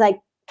good as I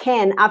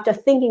can after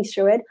thinking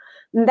through it.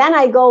 And then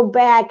I go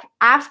back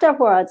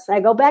afterwards. I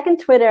go back in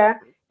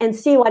Twitter and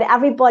see what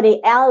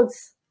everybody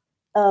else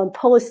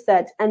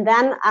posted. And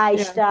then I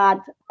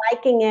start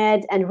liking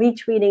it and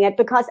retweeting it,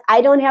 because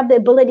I don't have the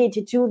ability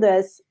to do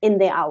this in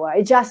the hour.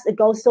 It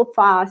goes so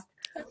fast.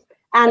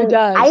 And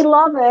I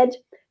love it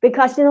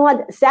because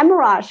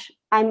SEMrush,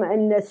 I'm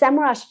in the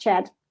SEMrush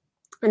chat,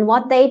 and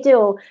what they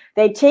do,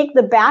 they take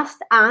the best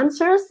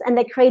answers and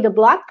they create a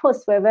blog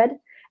post with it,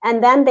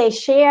 and then they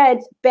share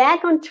it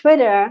back on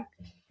Twitter,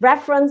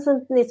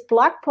 referencing this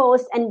blog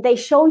post, and they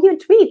show you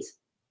tweets.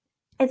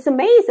 It's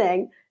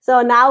amazing.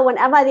 So now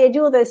whenever they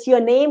do this, your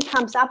name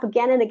comes up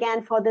again and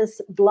again for this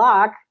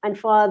blog and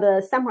for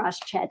the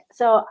SEMrush chat.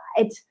 So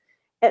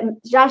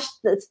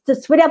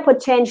the Twitter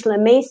potential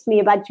amazed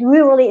me, but you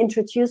really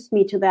introduced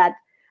me to that.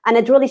 And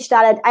it really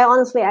started,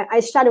 I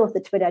started with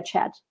the Twitter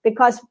chat,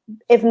 because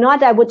if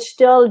not, I would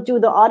still do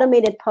the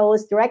automated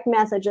posts, direct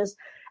messages,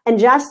 and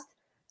just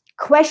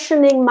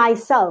questioning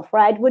myself,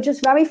 right? Which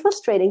is very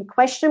frustrating,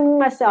 questioning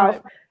myself.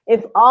 Right.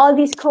 If all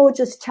these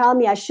coaches tell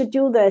me I should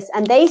do this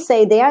and they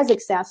say they are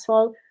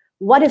successful,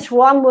 what is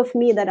wrong with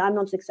me that I'm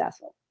not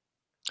successful?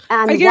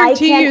 And I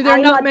guarantee you they're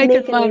not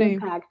making money.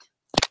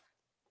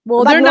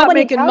 Well, they're not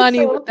making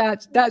money with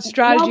that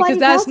strategy, because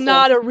that's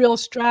not a real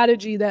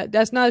strategy.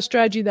 That's not a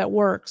strategy that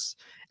works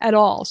at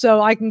all.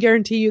 So I can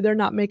guarantee you they're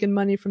not making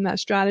money from that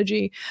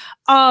strategy.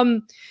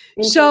 I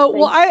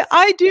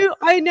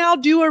now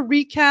do a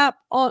recap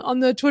on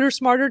the Twitter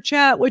Smarter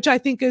chat, which I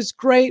think is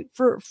great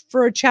for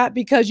a chat,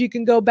 because you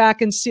can go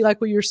back and see, like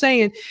what you're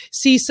saying,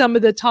 see some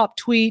of the top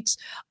tweets.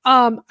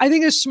 I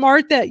think it's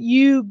smart that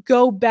you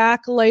go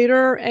back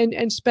later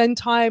and spend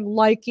time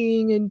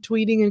liking and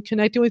tweeting and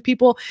connecting with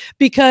people,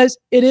 because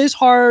it is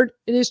hard.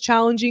 It is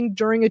challenging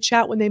during a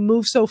chat when they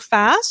move so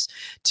fast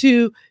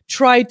to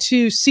try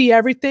to see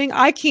everything.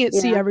 I can't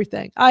see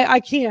everything.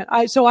 I can't.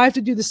 So I have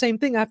to do the same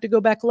thing. I have to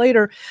go back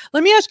later.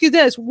 Let me ask you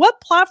this.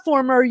 What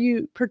platform are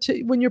you,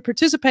 when you're participating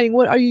participating,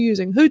 what are you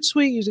using?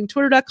 Hootsuite, using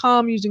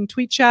Twitter.com, using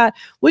TweetChat?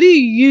 What do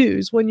you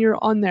use when you're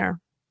on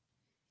there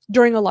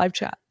during a live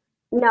chat?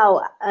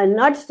 No,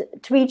 not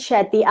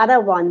TweetChat, the other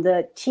one,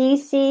 the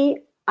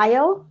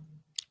TCIO.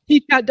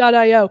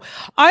 TweetChat.io.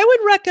 I would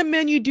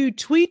recommend you do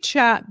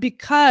TweetChat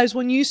because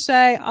when you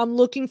say, I'm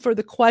looking for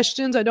the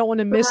questions, I don't want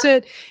to miss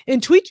it. In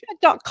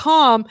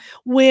TweetChat.com,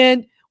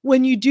 when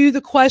you do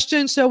the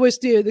question, so it's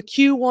the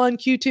Q1,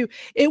 Q2,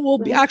 it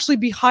will actually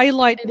be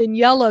highlighted in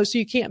yellow so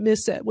you can't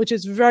miss it, which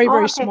is very,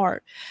 very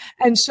smart.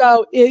 And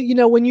so,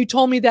 when you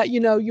told me that,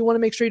 you want to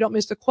make sure you don't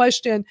miss the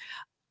question,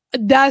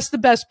 that's the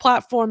best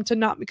platform to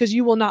not, because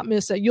you will not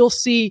miss it. You'll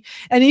see.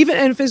 And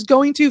if it's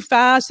going too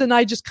fast, then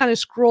I just kind of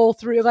scroll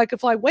through. Like,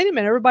 if wait a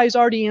minute, everybody's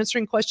already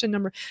answering question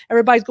number.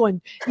 Everybody's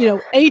going,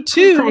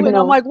 A2. And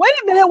I'm like, wait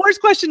a minute, where's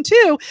question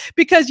 2?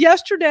 Because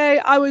yesterday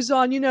I was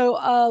on,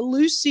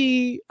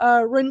 Lucy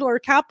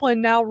Rindler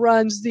Kaplan now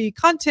runs the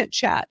content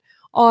chat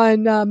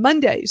on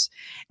Mondays.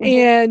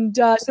 And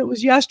so it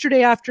was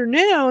yesterday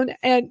afternoon.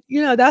 And,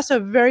 that's a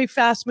very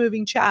fast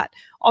moving chat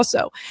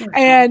also.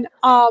 And,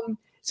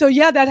 so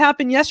yeah, that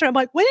happened yesterday. I'm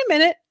like, wait a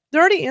minute,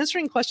 they're already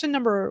answering question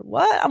number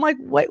what? I'm like,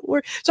 wait,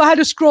 so I had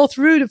to scroll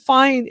through to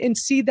find and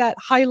see that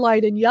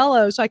highlight in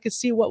yellow so I could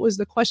see what was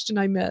the question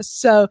I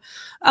missed. So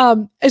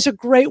it's a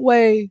great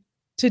way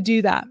to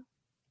do that.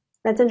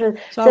 That's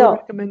interesting. So I would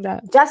recommend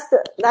that. That's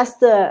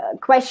the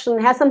question.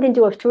 It has something to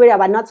do with Twitter,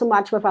 but not so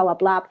much with our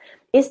blog.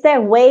 Is there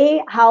a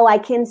way how I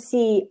can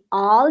see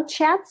all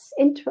chats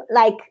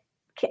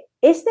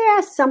is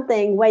there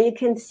something where you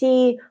can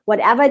see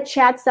whatever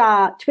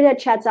Twitter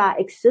chats are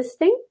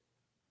existing?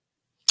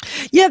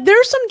 Yeah,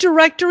 there's some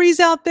directories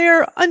out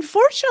there.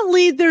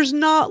 Unfortunately, there's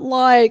not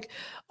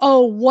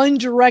one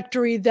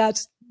directory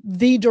that's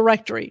the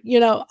directory.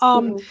 What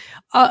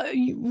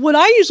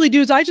I usually do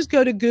is I just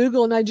go to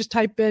Google and I just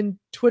type in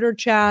Twitter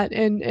chat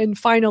and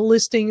find a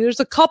listing.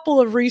 There's a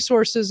couple of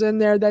resources in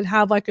there that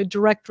have a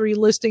directory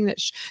listing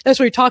that's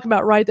what you're talking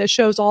about, right? That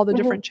shows all the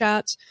different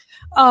chats.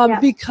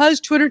 Because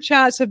Twitter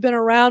chats have been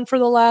around for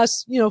the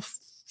last, 4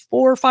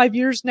 or 5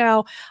 years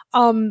now,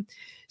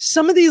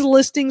 some of these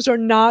listings are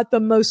not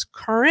the most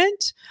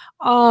current.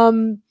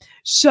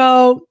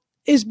 So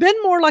it's been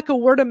more like a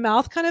word of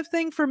mouth kind of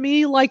thing for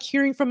me, like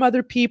hearing from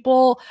other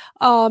people.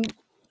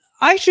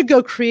 I should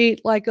go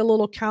create a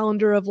little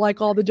calendar of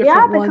all the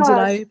different ones that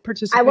I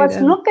participate in. I was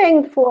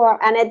looking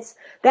for, and it's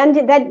then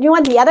that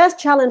the other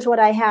challenge what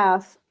I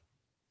have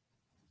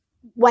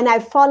when I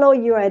follow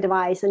your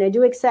advice and I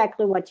do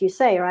exactly what you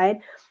say, right?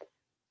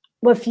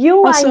 With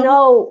you, awesome. I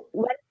know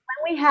when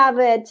we have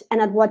it and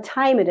at what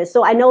time it is.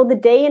 So I know the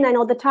day and I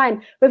know the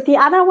time. With the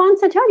other ones,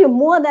 I tell you,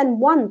 more than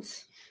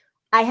once,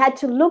 I had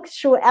to look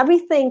through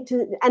everything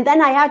and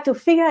then I had to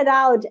figure it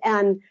out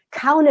and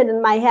count it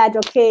in my head.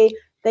 Okay,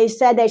 they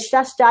said they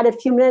just started a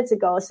few minutes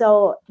ago.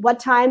 So what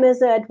time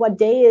is it? What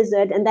day is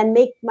it? And then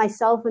make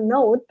myself a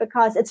note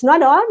because it's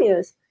not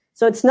obvious.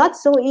 So it's not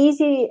so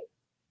easy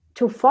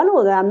to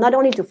follow them, not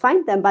only to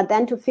find them, but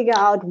then to figure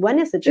out when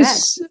is the chat.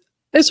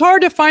 It's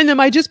hard to find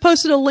them. I just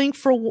posted a link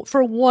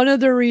for one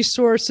of the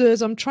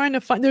resources. I'm trying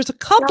to find, there's a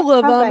couple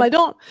of them.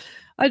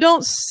 I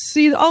don't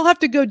see, I'll have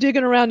to go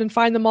digging around and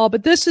find them all,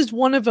 but this is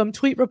one of them.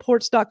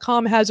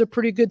 Tweetreports.com has a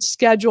pretty good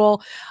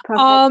schedule.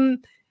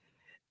 Perfect.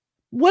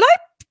 What I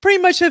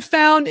pretty much have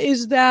found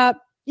is that,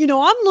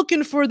 I'm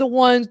looking for the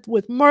ones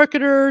with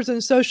marketers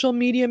and social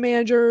media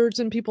managers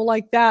and people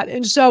like that.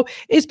 And so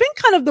it's been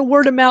kind of the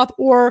word of mouth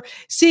or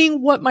seeing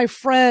what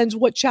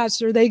what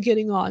chats are they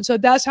getting on. So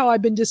that's how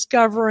I've been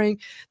discovering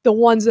the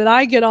ones that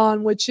I get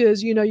on, which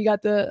is, you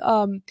got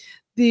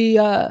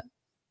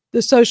the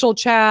social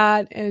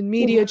chat and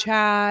media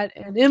chat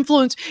and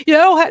influence.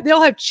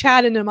 They'll have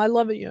chat in them. I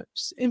love it.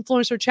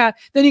 Influencer chat.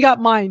 Then you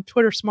got mine,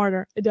 Twitter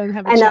Smarter. It doesn't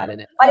have a chat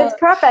in it. But it's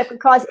perfect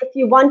because if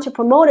you want to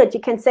promote it, you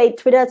can say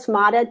Twitter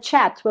Smarter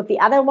chat. With the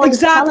other one,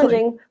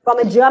 challenging from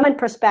a German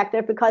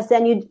perspective because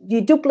then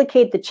you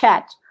duplicate the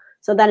chat.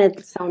 So then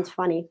it sounds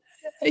funny.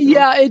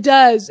 Yeah, it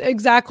does.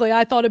 Exactly.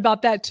 I thought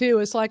about that too.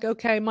 It's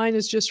okay, mine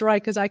is just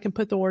right because I can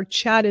put the word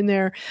chat in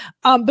there.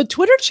 But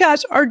Twitter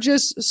chats are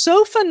just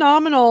so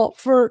phenomenal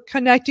for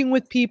connecting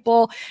with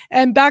people.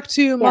 And back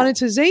to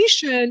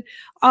monetization,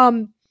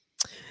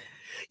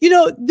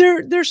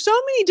 there's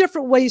so many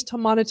different ways to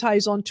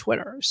monetize on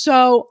Twitter.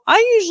 So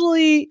I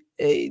usually,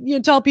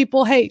 tell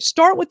people, hey,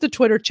 start with the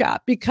Twitter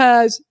chat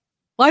because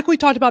like we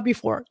talked about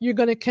before, you're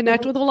going to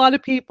connect with a lot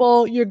of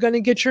people. You're going to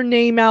get your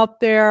name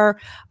out there,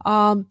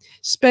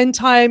 spend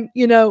time,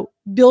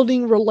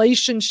 building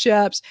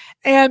relationships.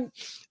 And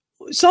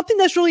something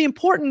that's really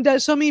important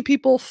that so many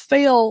people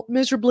fail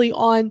miserably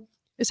on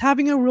is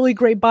having a really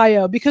great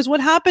bio. Because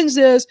what happens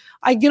is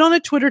I get on a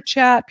Twitter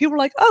chat. People are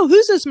like, oh,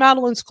 who's this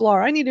Madalyn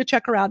Sklar? I need to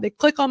check her out. They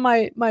click on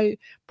my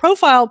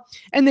profile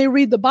and they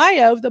read the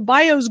bio. If the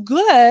bio's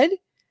good,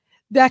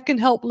 that can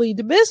help lead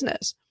to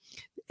business.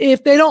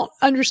 if they don't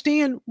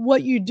understand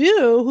what you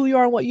do, who you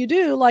are and what you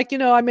do, like,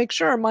 I make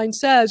sure mine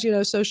says,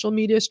 social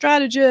media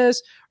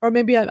strategist, or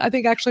maybe I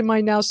think actually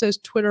mine now says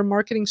Twitter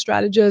marketing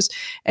strategist.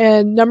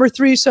 And number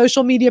 3,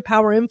 social media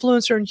power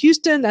influencer in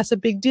Houston. That's a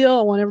big deal.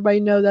 I want everybody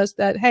to know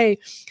that, hey,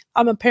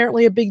 I'm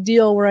apparently a big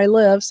deal where I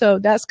live. So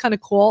that's kind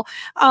of cool.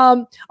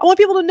 I want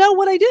people to know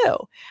what I do.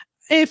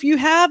 If you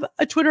have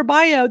a Twitter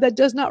bio that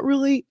does not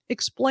really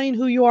explain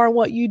who you are and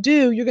what you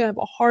do, you're going to have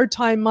a hard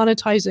time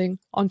monetizing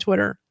on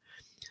Twitter.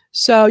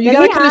 So you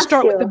got to kind of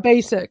start with the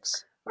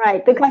basics.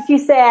 Right. Because you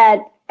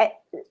said,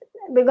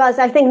 because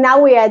I think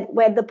now we're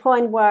at the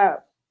point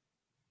where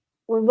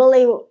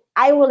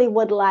I really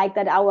would like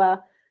that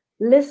our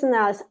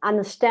listeners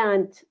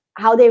understand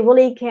how they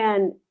really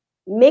can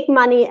make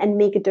money and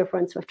make a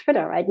difference with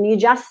Twitter, right? And you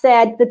just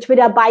said the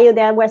Twitter bio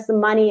there where the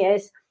money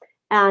is,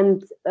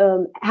 and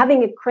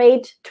having a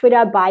great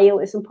Twitter bio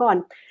is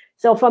important.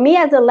 So for me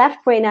as a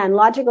left-brainer and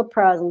logical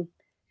person,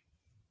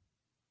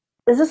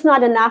 this is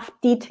not enough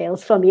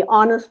details for me,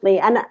 honestly.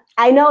 And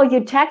I know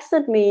you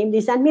texted me, you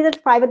sent me the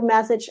private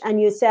message,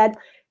 and you said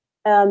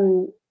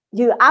you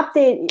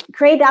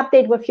create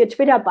update with your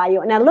Twitter bio.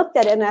 And I looked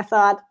at it and I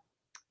thought,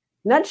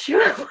 not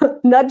sure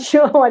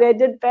what I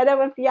did better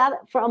with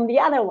from the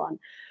other one,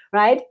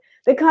 right?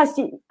 Because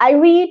I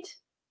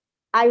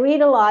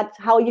read a lot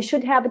how you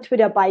should have a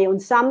Twitter bio,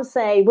 and some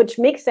say, which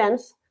makes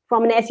sense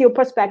from an SEO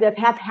perspective,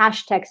 have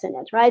hashtags in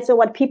it, right? So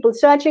what people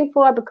searching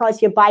for,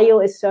 because your bio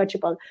is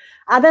searchable.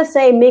 Others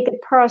say make it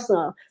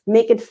personal,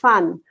 make it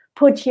fun,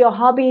 put your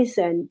hobbies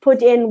in,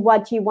 put in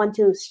what you want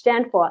to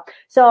stand for.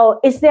 So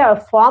is there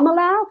a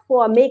formula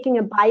for making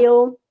a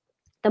bio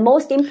the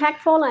most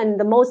impactful and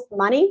the most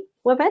money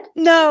with it?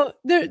 No,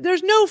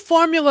 there's no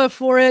formula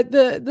for it.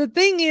 The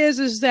thing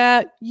is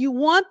that you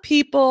want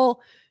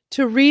people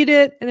to read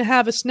it and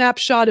have a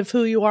snapshot of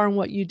who you are and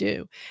what you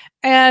do.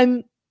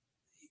 And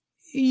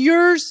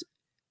yours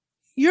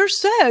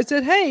says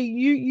that, hey,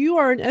 you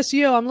are an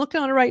SEO. I'm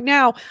looking on it right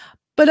now.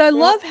 But I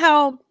love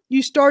how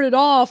you started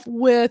off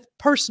with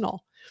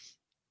personal.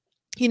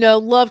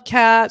 Love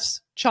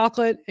cats,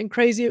 chocolate, and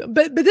crazy.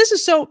 But this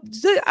is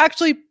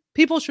actually,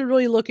 people should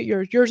really look at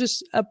yours. Yours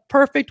is a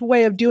perfect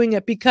way of doing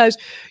it because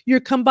you're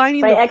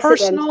combining the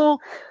personal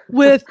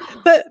with,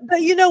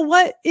 but you know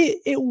what?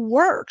 It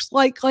works.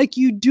 Like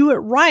you do it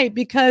right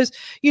because,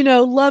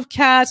 love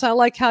cats. I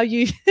like how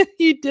you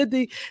did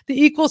the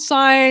equal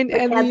sign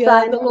and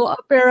the little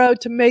up arrow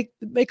to make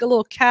a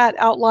little cat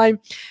outline.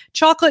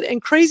 Chocolate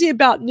and crazy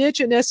about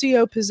niche and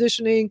SEO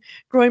positioning,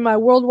 growing my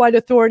worldwide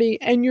authority.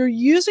 And you're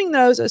using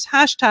those as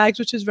hashtags,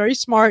 which is very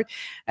smart,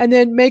 and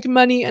then make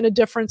money and a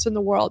difference in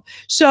the world.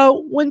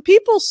 So when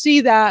people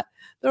see that,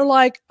 they're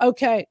like,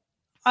 okay,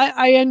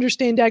 I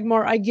understand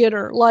Dagmar. I get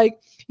her. Like,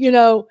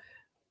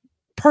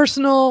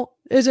 personal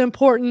is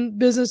important.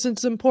 Business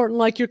is important.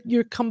 Like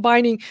you're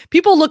combining.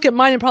 People look at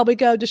mine and probably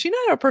go, does she not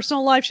have a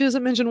personal life? She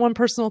doesn't mention one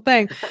personal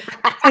thing.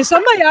 And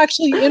somebody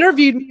actually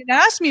interviewed me and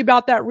asked me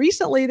about that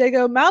recently. They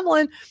go,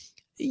 Madalyn,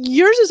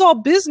 yours is all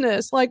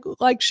business. Like,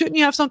 shouldn't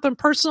you have something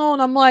personal?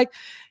 And I'm like,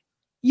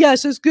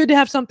 yes, it's good to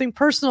have something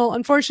personal.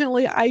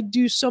 Unfortunately, I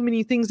do so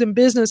many things in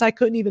business, I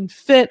couldn't even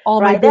fit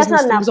all my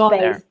business things on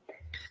there.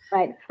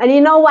 Right. And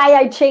you know why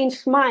I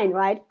changed mine,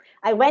 right?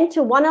 I went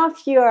to one of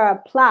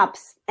your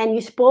clubs and you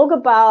spoke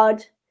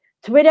about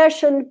Twitter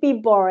shouldn't be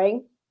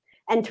boring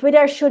and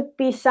Twitter should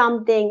be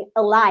something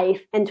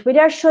alive and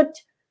Twitter should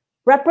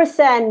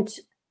represent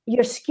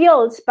your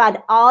skills,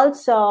 but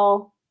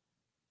also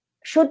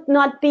should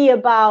not be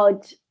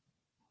about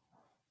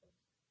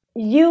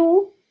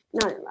you.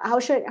 No, how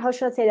should I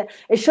say that?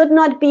 It should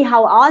not be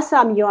how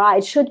awesome you are.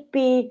 It should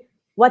be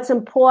what's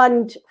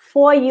important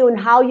for you and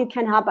how you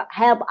can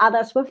help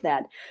others with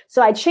that.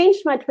 So I changed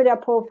my Twitter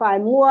profile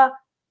more.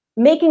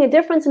 Making a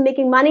difference and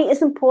making money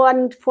is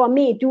important for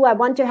me. Do I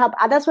want to help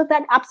others with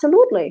that?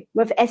 Absolutely.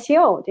 With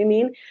SEO, do you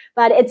mean?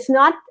 But it's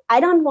not, I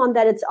don't want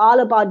that it's all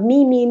about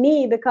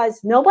me, because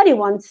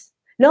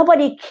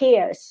nobody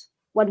cares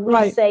what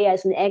we say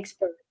as an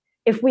expert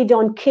if we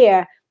don't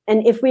care.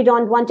 And if we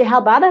don't want to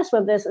help others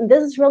with this, and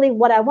this is really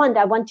what I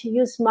want to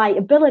use my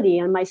ability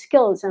and my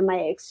skills and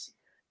my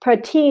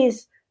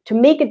expertise to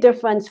make a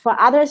difference for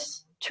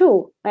others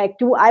too. Like,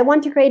 do I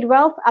want to create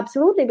wealth?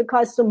 Absolutely,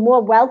 because the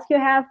more wealth you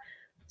have,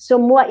 the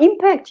more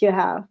impact you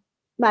have.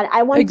 But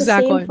I want the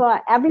same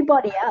for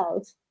everybody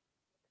else.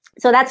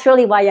 So that's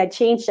really why I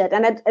changed it.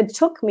 And it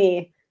took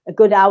me a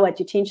good hour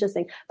to change this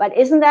thing. But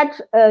isn't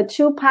that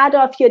too part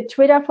of your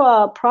Twitter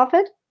for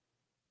profit?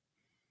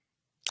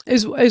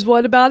 Is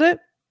what about it?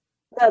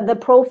 The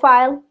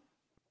profile,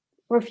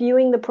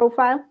 reviewing the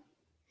profile?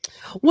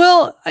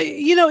 Well,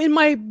 in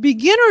my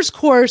beginner's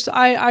course,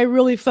 I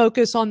really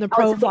focus on the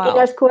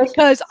profile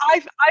because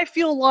I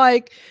feel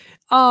like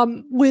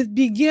with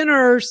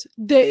beginners,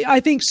 I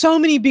think so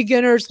many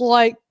beginners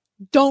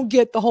don't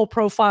get the whole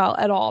profile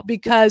at all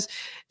because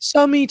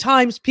so many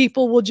times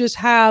people will just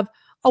have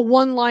a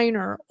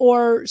one-liner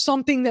or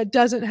something that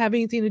doesn't have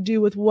anything to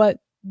do with what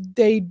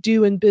they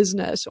do in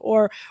business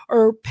or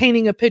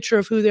painting a picture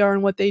of who they are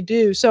and what they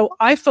do. So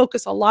I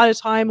focus a lot of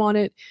time on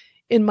it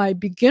in my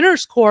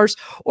beginner's course,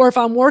 or if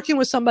I'm working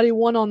with somebody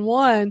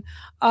one-on-one,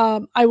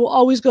 I will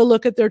always go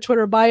look at their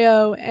Twitter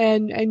bio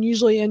and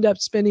usually end up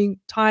spending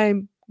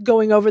time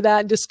going over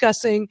that and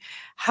discussing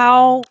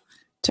how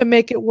to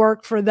make it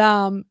work for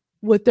them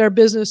with their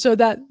business, so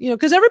that,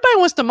 because everybody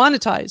wants to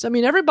monetize. I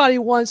mean, everybody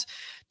wants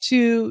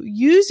to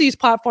use these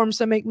platforms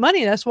to make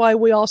money. That's why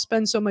we all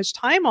spend so much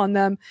time on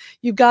them.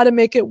 You've got to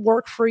make it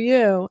work for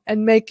you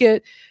and make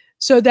it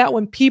so that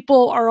when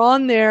people are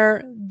on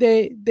there,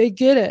 they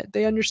get it,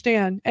 they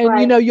understand. And,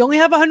 right. You only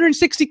have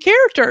 160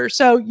 characters.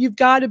 So you've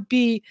got to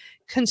be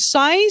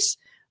concise,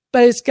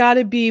 but it's got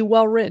to be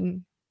well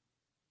written.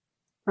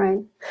 Right.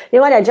 You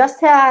know what? I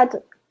just had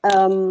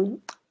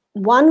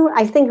one,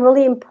 I think,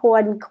 really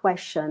important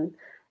question.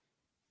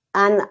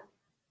 And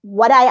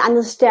what I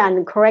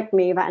understand, correct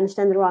me if I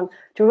understand it wrong,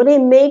 to really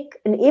make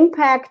an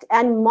impact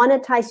and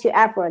monetize your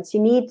efforts, you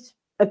need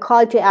a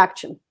call to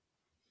action.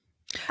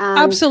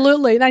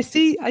 Absolutely. And I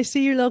see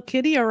your little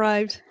kitty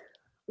arrived.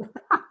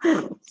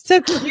 So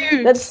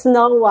cute. That's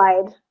Snow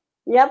White.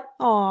 Yep.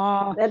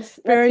 Aw, that's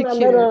very my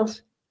cute. little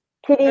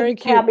kitty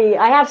tabby.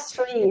 I have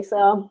 3,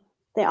 so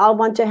they all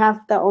want to have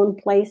their own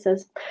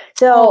places.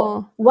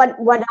 So what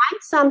I'm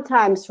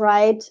sometimes,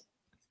 right,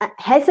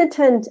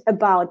 hesitant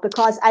about,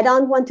 because I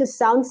don't want to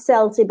sound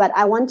salesy, but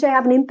I want to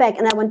have an impact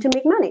and I want to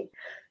make money.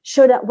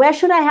 Where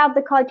should I have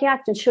the call to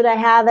action? Should I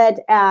have it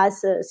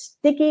as a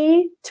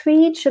sticky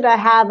tweet? Should I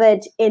have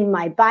it in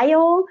my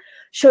bio?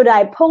 Should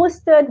I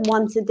post it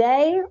once a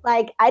day?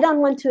 Like, I don't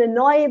want to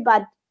annoy,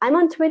 but I'm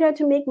on Twitter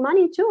to make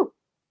money too.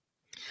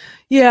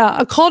 Yeah,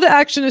 a call to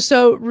action is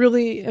so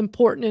really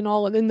important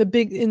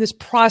in this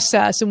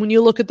process. And when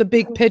you look at the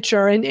big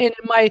picture, and in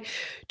my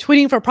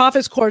Tweeting for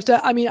Profits course,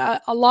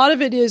 a lot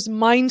of it is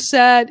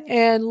mindset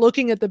and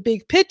looking at the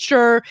big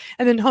picture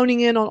and then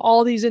honing in on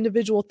all these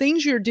individual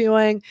things you're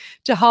doing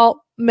to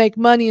help make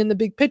money in the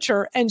big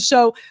picture. And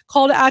so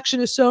call to action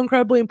is so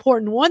incredibly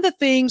important. One of the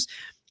things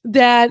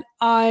that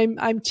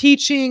I'm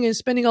teaching and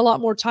spending a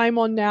lot more time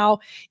on now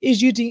is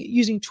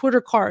using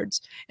Twitter cards.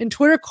 And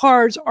Twitter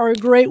cards are a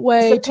great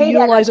way to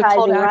utilize a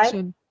call to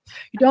action. Right?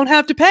 You don't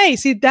have to pay.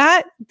 See,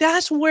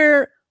 that's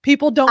where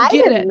people don't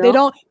get it. They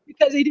don't,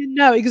 because they didn't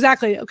know.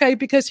 Exactly. Okay.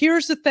 Because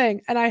here's the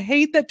thing. And I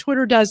hate that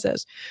Twitter does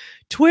this.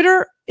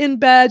 Twitter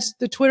embeds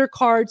the Twitter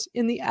cards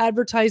in the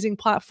advertising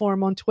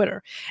platform on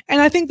Twitter.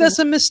 And I think that's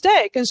a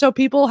mistake. And so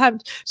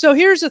so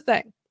here's the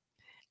thing.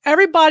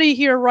 Everybody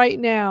here right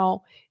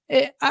now,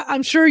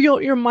 I'm sure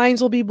your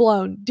minds will be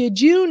blown. Did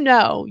you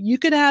know you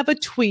could have a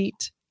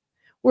tweet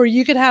where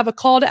you could have a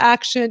call to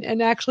action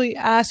and actually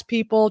ask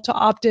people to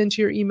opt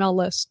into your email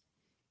list?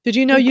 Did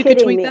you know you could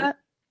tweet that?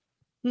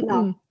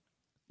 No.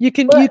 You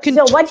can.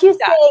 So what you're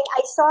saying,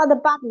 I saw the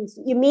buttons.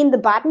 You mean the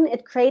button?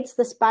 It creates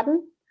this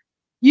button?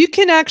 You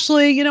can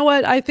actually, you know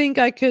what? I think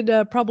I could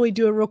probably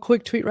do a real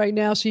quick tweet right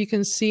now so you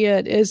can see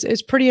it.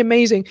 It's pretty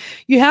amazing.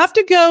 You have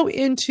to go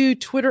into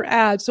Twitter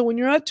ads. So when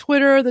you're at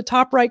Twitter, the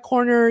top right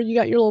corner, you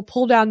got your little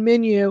pull down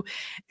menu,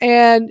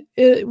 and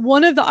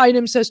one of the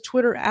items says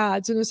Twitter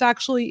ads, and it's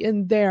actually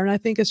in there. And I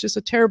think it's just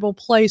a terrible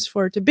place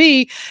for it to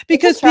be,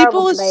 because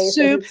people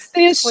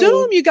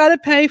assume you got to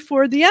pay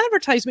for the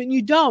advertisement.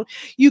 You don't.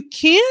 You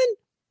can,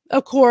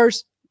 of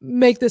course,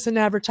 make this an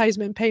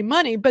advertisement and pay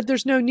money, but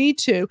there's no need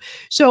to.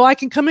 So I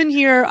can come in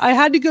here. I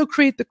had to go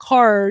create the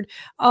card.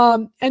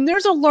 And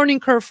there's a learning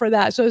curve for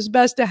that. So it's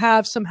best to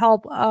have some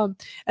help. And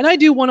I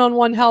do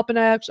one-on-one help, and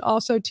I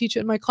also teach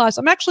it in my class.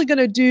 I'm actually going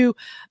to do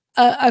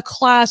a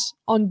class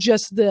on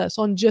just this,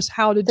 on just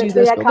how to do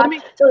this. So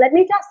let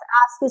me just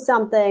ask you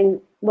something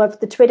with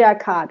the Twitter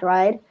card,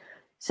 right?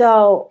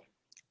 So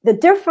the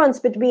difference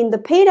between the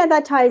paid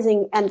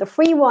advertising and the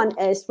free one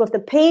is, with the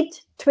paid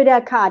Twitter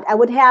card, I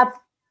would have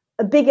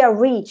a bigger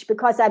reach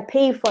because I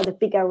pay for the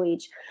bigger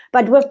reach.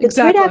 But with the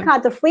Twitter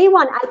card, the free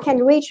one, I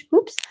can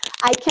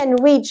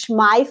reach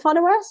my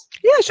followers.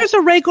 Yeah, it's just a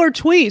regular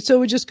tweet. So it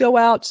would just go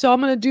out. So I'm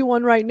going to do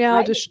one right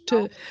now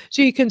so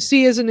you can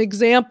see as an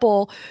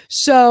example.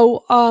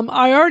 So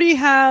I already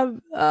have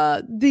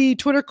the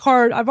Twitter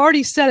card. I've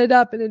already set it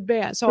up in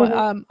advance. So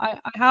I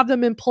have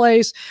them in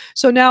place.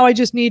 So now I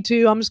just need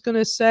to, I'm just going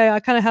to say, I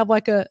kind of have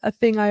like a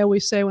thing I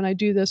always say when I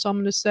do this. So I'm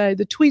going to say,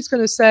 the tweet's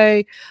going to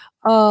say,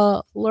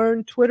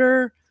 learn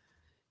Twitter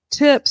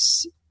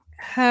tips,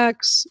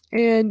 hacks,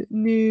 and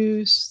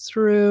news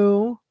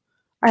through.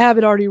 I have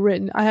it already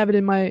written. I have it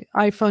in my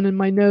iPhone in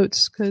my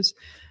notes, because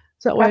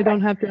that way I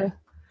don't have to.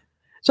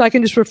 So I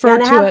can just refer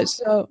to it.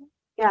 So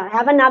I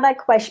have another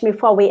question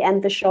before we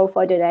end the show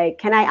for today.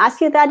 Can I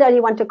ask you that, or do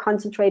you want to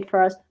concentrate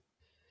first?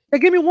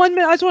 Give me 1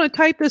 minute. I just want to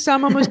type this.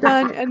 I'm almost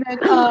done. And then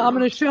I'm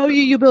going to show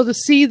you. You'll be able to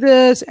see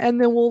this,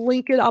 and then we'll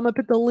link it. I'm going to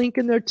put the link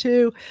in there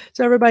too,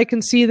 so everybody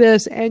can see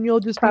this, and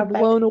you'll just be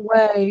blown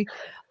away.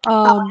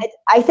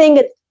 I think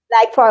it's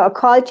like, for a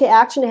call to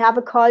action, to have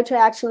a call to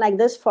action like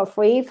this for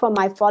free for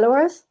my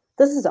followers.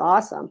 This is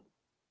awesome.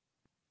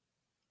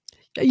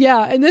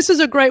 Yeah, and this is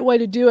a great way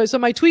to do it. So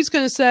my tweet's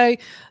going to say,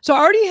 so I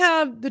already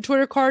have the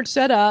Twitter card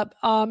set up.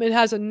 It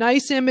has a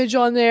nice image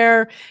on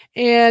there,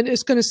 and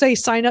it's going to say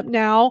sign up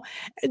now.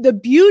 The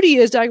beauty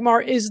is,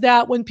 Dagmar, is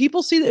that when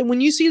people see that, when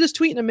you see this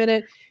tweet in a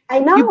minute, I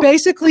know. you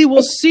basically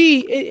will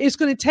see it's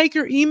going to take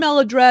your email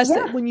address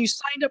that when you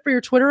signed up for your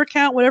Twitter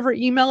account, whatever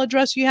email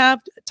address you have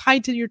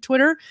tied to your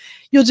Twitter,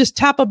 you'll just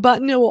tap a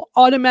button. It will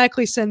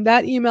automatically send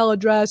that email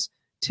address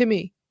to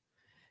me.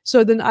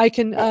 So then I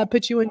can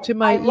put you into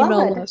my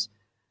email list.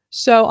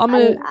 So I'm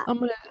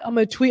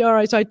gonna tweet. All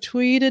right, so I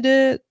tweeted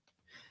it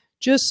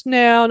just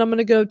now, and I'm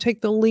gonna go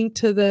take the link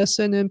to this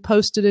and then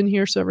post it in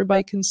here so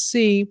everybody can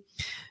see.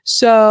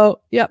 So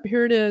yep,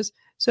 here it is.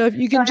 So if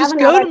you can just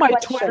go to my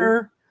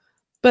Twitter,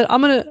 but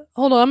I'm gonna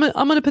hold on.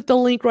 I'm gonna put the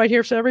link right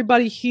here so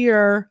everybody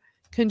here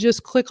can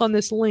just click on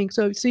this link.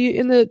 So see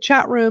in the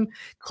chat room,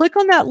 click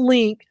on that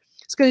link.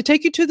 It's going to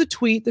take you to the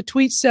tweet. The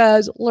tweet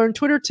says, learn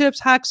Twitter tips,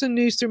 hacks, and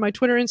news through my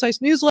Twitter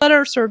Insights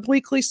newsletter, served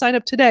weekly, sign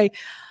up today.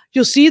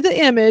 You'll see the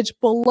image.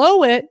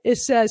 Below it, it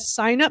says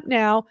sign up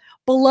now.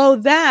 Below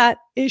that,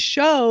 it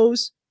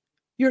shows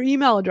your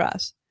email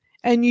address.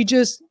 And you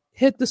just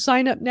hit the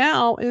sign up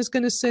now, and it's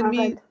going to send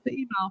me the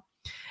email.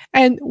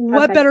 And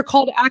what better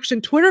call to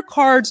action? Twitter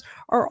cards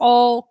are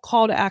all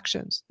call to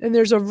actions, and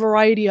there's a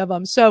variety of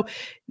them. So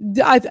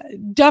I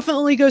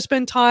definitely go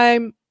spend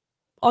time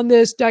on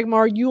this,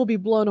 Dagmar. You will be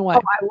blown away.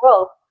 Oh, I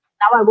will.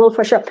 Now I will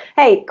for sure.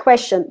 Hey,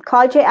 question,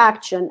 call to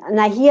action. And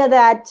I hear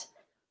that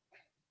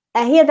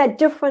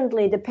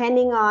differently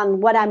depending on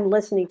what I'm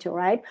listening to,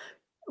 right?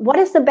 What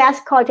is the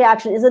best call to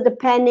action? Is it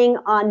depending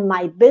on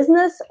my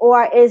business,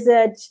 or is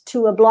it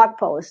to a blog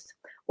post,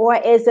 or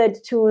is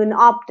it to an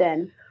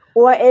opt-in,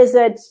 or is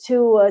it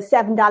to a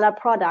 $7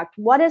 product?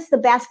 What is the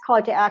best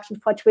call to action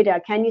for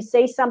Twitter? Can you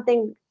say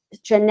something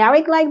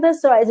generic like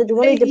this, or is it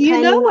really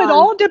depending it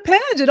all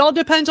depends. It all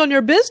depends on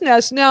your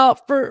business. Now,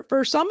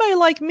 for somebody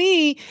like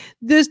me,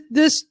 this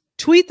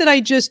tweet that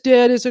I just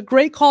did is a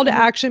great call to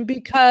action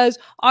because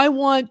I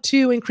want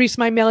to increase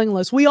my mailing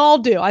list. We all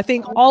do. I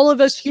think all of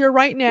us here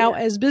right now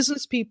as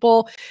business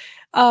people,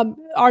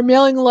 our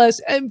mailing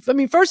list. And I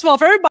mean, first of all,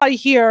 for everybody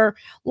here,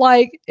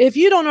 like if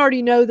you don't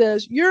already know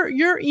this,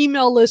 your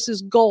email list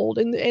is gold.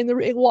 And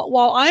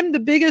while I'm the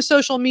biggest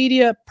social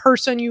media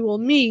person you will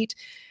meet,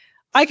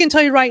 I can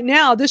tell you right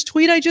now, this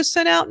tweet I just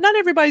sent out, not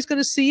everybody's going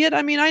to see it.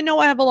 I mean, I know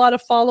I have a lot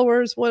of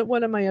followers.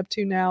 What am I up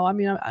to now? I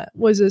mean,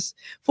 was this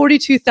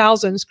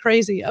 42,000? It's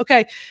crazy.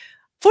 Okay.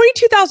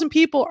 42,000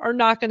 people are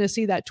not going to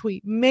see that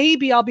tweet.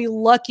 Maybe I'll be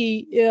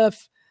lucky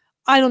if,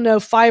 I don't know,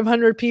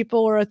 500 people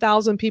or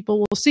 1,000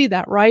 people will see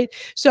that, right?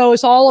 So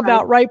it's all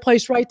about right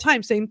place, right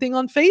time. Same thing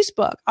on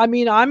Facebook. I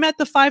mean, I'm at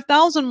the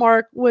 5,000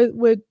 mark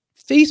with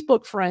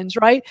Facebook friends,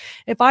 right?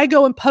 If I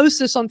go and post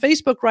this on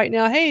Facebook right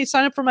now, hey,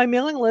 sign up for my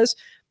mailing list,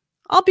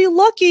 I'll be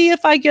lucky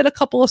if I get a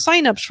couple of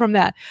signups from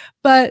that.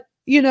 But,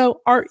 you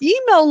know, our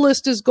email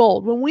list is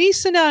gold. When we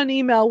send out an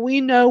email, we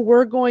know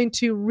we're going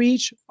to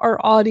reach our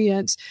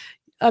audience.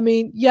 I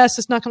mean, yes,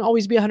 it's not going to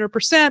always be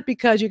 100%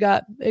 because you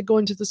got it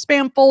going to the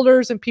spam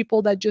folders and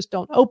people that just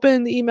don't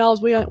open the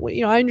emails. We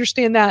I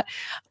understand that.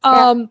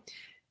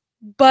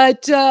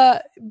 But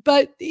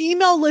the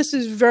email list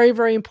is very,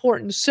 very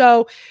important.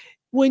 So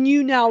when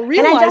you now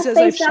realize, as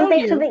I've shown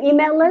you, to the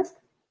email list.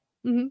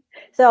 Mm-hmm.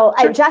 So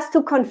sure.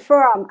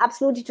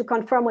 Absolutely to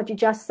confirm what you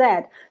just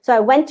said. So I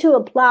went to a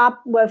blog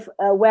with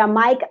where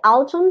Mike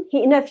Alton,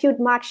 he interviewed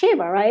Mark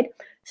Shaver, right?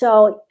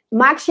 So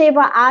Mark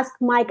Shaver asked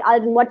Mike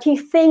Alton what he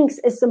thinks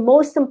is the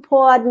most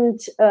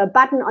important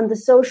button on the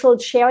social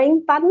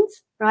sharing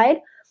buttons, right?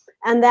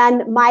 And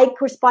then Mike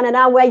responded,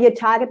 where your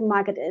target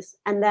market is.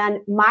 And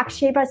then Mark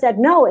Shaver said,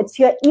 no, it's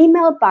your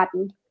email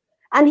button.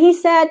 And he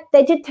said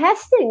they did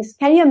testings.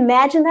 Can you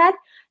imagine that?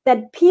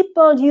 That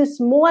people use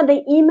more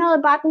the email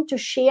button to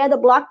share the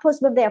blog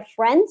post with their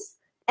friends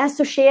as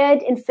to share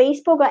it in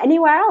Facebook or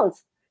anywhere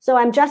else. So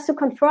I'm just to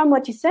confirm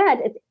what you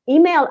said.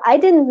 Email, I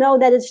didn't know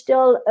that it's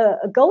still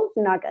a gold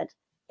nugget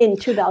in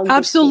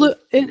 2016.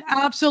 It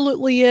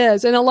absolutely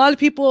is. And a lot of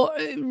people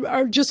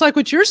are just like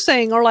what you're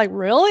saying, are like,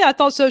 really? I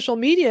thought social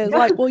media is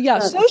like, well, yeah,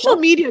 social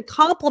media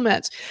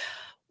complements.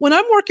 When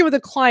I'm working with a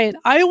client,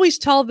 I always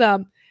tell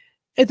them,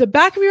 at the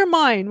back of your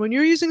mind, when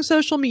you're using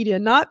social media,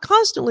 not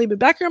constantly, but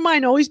back of your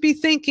mind, always be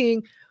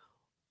thinking,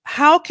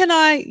 how can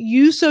I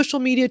use social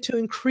media to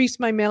increase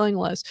my mailing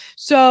list?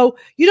 So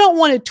you don't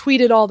want to tweet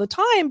it all the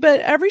time,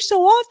 but every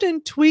so often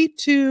tweet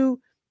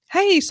to,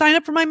 hey, sign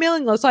up for my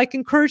mailing list. I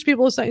encourage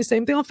people to say the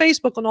same thing on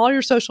Facebook, on all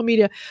your social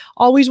media.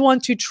 Always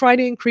want to try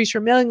to increase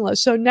your mailing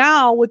list. So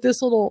now with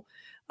this little,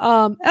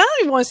 I don't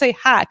even want to say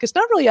hack. It's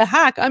not really a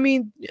hack. I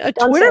mean, a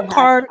Twitter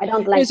card. I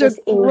don't like this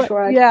English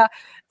word. Yeah.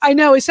 I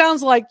know it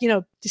sounds like,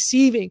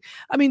 deceiving.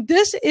 I mean,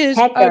 this is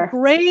a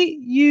great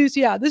use.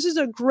 Yeah, this is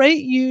a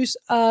great use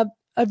of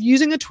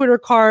using a Twitter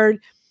card.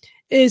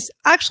 Is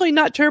actually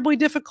not terribly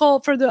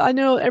difficult I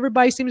know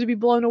everybody seems to be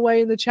blown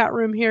away in the chat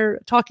room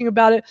here talking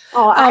about it.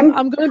 Oh, I'm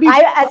going to be.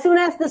 As soon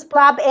as this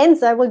blog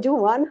ends, I will do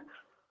one.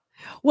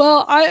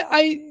 Well,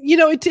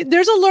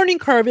 there's a learning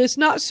curve. It's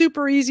not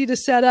super easy to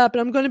set up,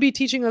 and I'm going to be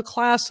teaching a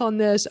class on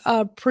this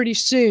pretty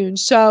soon.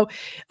 So,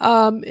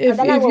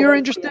 if you're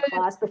interested,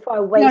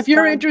 if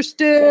you're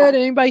interested,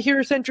 anybody here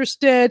is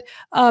interested,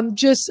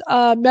 just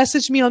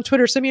message me on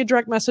Twitter. Send me a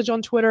direct message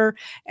on Twitter,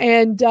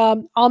 and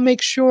I'll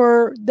make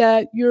sure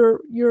that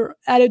you're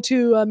added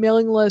to a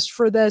mailing list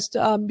for this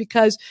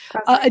because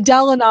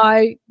Adele and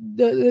I,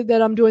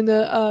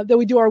 that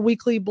we do our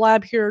weekly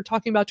blab here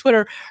talking about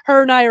Twitter.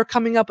 Her and I are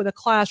coming up with a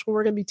class where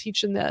we're going to be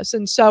teaching this.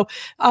 And so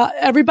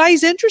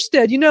everybody's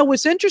interested.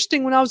 What's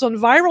interesting, when I was on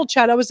Viral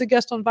Chat, I was a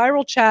guest on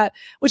Viral Chat,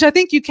 which I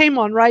think you came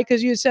on, right?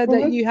 Because you said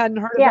that you hadn't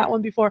heard of that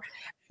one before.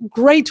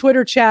 Great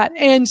Twitter chat.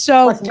 And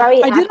so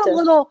I did a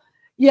little,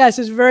 yes,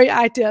 it's very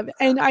active.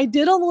 And I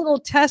did a little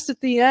test at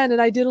the end,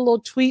 and I did a little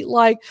tweet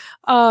like,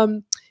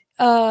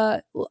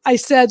 I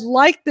said,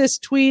 like this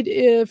tweet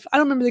if, I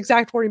don't remember the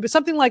exact wording, but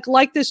something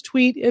like this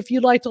tweet if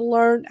you'd like to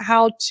learn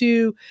how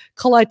to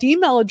collect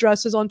email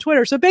addresses on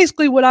Twitter. So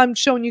basically what I'm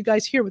showing you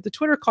guys here with the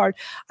Twitter card,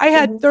 I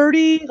had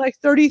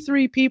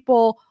 33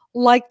 people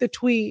like the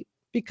tweet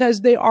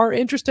because they are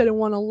interested and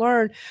want to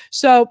learn.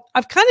 So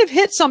I've kind of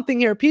hit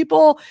something here.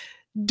 People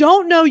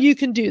don't know you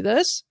can do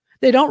this.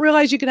 They don't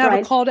realize you can have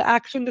a call to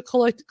action to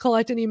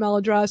collect an email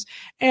address,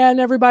 and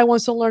everybody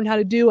wants to learn how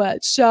to do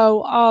it.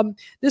 So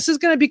this is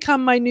going to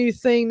become my new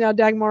thing now,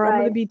 Dagmar. I'm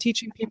going to be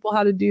teaching people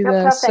how to do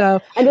this. So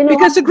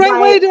because it's a great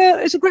way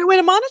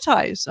to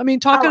monetize. I mean,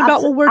 talking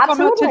about what we're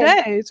talking about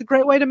today, it's a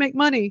great way to make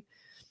money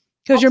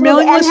because your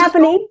mailing list have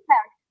an impact.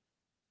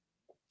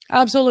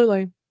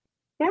 Absolutely.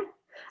 Yeah,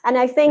 and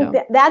I think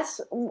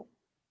that's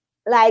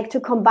like to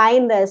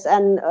combine this.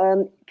 And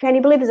can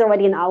you believe it's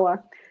already an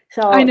hour?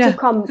 So to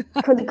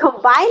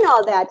combine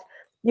all that,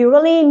 you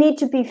really need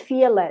to be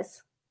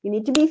fearless. You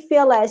need to be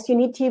fearless. You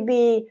need to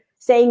be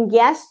saying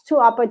yes to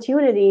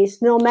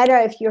opportunities, no matter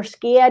if you're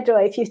scared or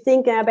if you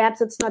think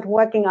perhaps it's not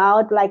working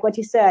out, like what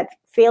you said,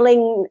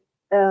 failing,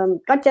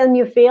 God telling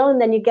you fail, and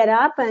then you get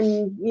up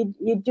and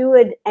you do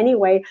it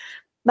anyway.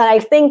 But I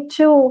think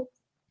too,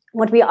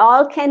 what we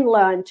all can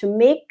learn to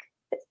make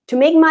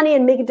money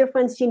and make a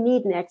difference, you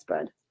need an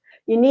expert.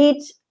 You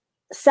need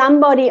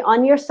somebody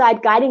on your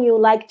side guiding you,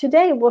 like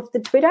today with the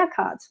Twitter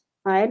cards,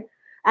 right?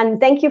 And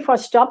thank you for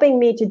stopping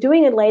me to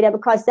doing it later,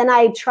 because then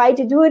I try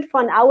to do it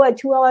for an hour,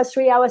 2 hours,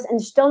 3 hours,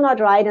 and still not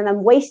right. And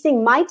I'm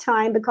wasting my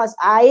time because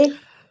I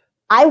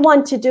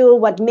want to do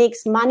what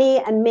makes money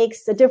and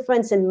makes the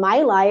difference in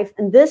my life.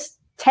 And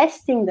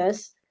testing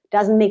this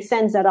doesn't make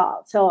sense at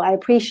all. So I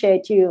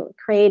appreciate you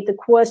create the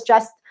course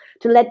just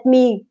to let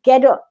me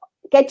get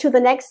to the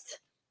next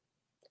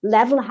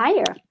level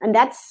higher. And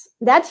that's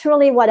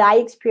really what I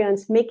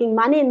experienced, making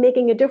money and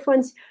making a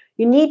difference.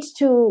 You need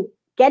to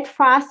get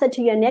faster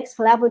to your next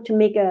level to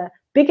make a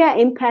bigger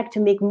impact, to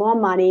make more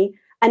money,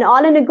 and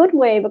all in a good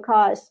way,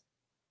 because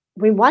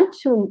we want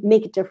to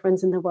make a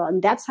difference in the world.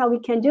 And that's how we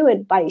can do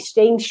it, by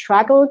staying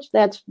struggled.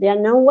 There's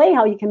no way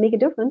how you can make a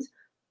difference.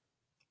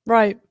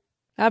 Right.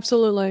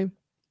 Absolutely.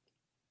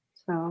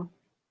 So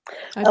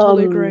I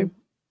totally agree.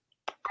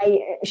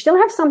 I still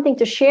have something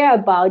to share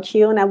about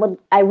you, and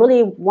I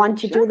really want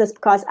to do this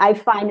because I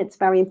find it's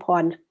very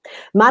important.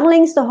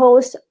 Madalyn is the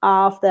host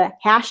of the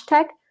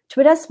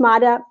 #Twitter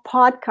Smarter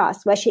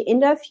podcast, where she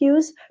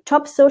interviews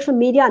top social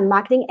media and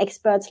marketing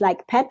experts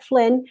like Pat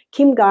Flynn,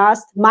 Kim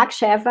Garst, Mark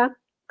Schaefer,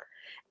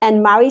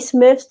 and Mari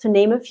Smith, to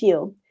name a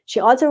few. She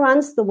also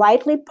runs the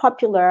widely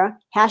popular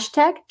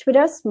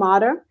 #Twitter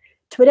Smarter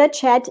Twitter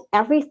chat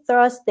every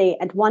Thursday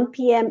at 1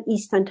 p.m.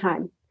 Eastern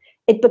Time.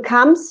 It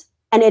becomes,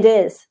 and it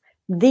is,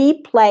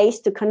 the place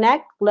to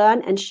connect,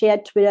 learn, and share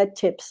Twitter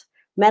tips.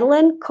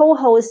 Madalyn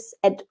co-hosts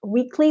a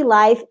weekly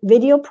live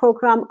video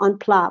program on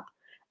Plop,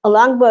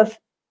 along with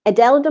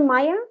Adele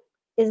DeMeyer.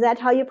 Is that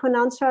how you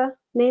pronounce her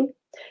name?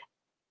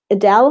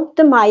 Adele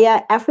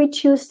DeMeyer, every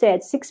Tuesday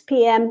at 6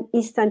 p.m.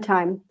 Eastern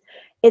Time.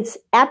 It's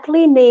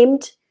aptly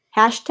named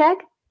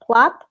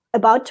 #Plop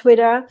about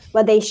Twitter,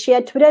 where they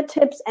share Twitter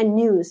tips and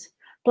news.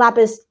 Plop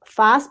is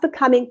fast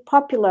becoming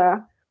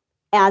popular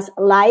as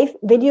a live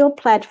video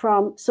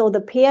platform, so the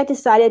pair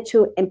decided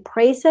to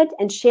embrace it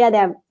and share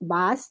their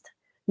vast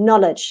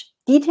knowledge.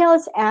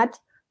 Details at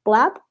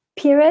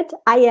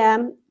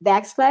blab.im/Madalyn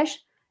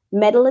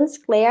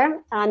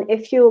Sklar. And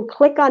if you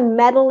click on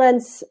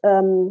Madalyn's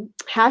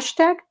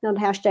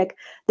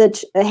the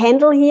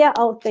handle here,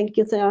 oh, thank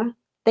you, sir.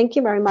 Thank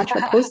you very much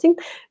for posting.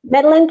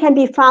 Madalyn can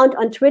be found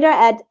on Twitter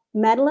at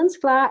Madalyn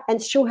Sklar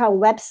and through her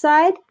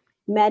website,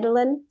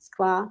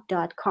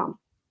 madalynsklar.com.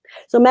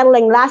 So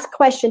Madalyn, last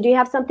question. Do you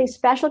have something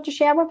special to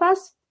share with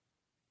us?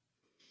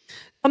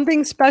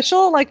 Something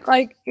special, like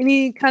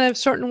any kind of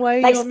certain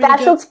way? Like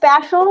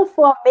special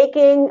for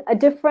making a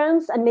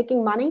difference and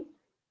making money?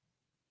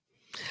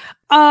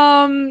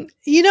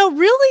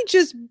 Really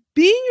just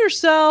being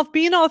yourself,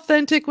 being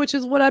authentic, which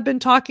is what I've been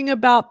talking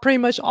about pretty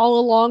much all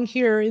along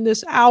here in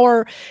this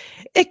hour.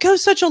 It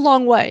goes such a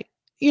long way.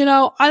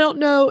 I don't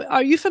know.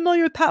 Are you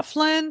familiar with Pat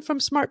Flynn from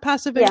Smart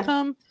Passive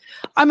Income?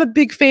 I'm a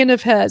big fan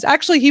of his.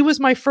 Actually, he was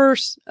my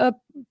first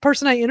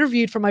person I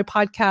interviewed for my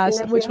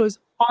podcast, which was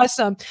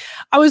awesome.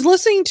 I was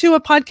listening to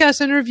a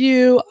podcast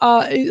interview.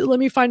 Let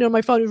me find it on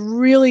my phone. It was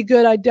really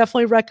good. I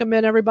definitely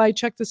recommend everybody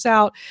check this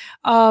out.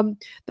 The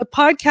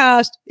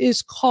podcast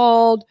is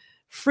called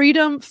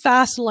Freedom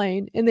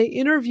Fastlane, and they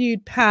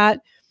interviewed Pat.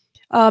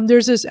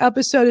 There's this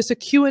episode. It's a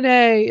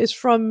Q&A. It's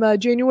from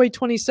January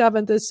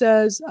 27th. It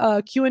says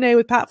Q&A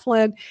with Pat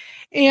Flynn,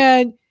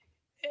 and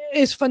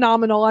it's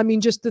phenomenal. I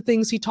mean, just the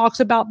things he talks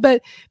about.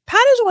 But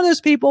Pat is one of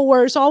those people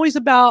where it's always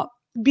about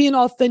being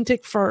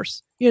authentic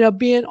first,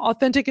 being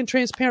authentic and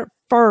transparent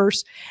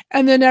first,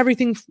 and then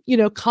everything,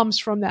 comes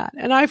from that.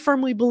 And I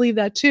firmly believe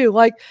that too.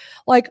 Like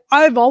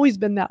I've always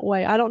been that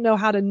way. I don't know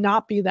how to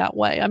not be that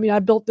way. I mean, I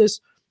built this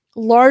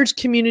large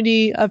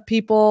community of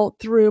people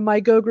through my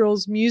Go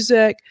Girls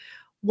Music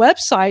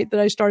website that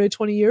I started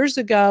 20 years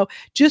ago,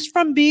 just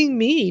from being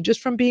me, just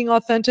from being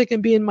authentic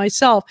and being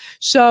myself.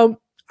 So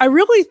I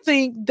really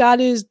think that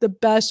is the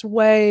best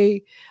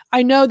way.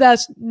 I know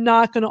that's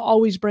not going to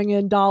always bring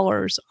in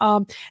dollars.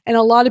 And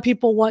a lot of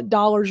people want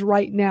dollars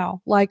right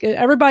now. Like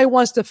everybody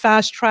wants to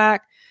fast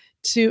track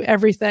to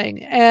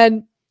everything.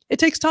 And it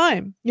takes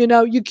time.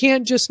 You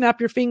can't just snap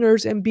your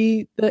fingers and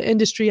be the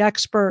industry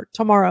expert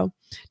tomorrow.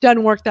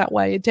 Doesn't work that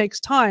way. It takes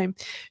time.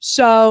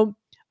 So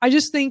I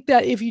just think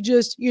that if you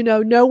just,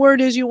 know where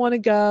it is you want to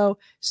go,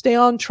 stay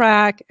on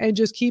track, and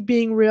just keep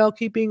being real,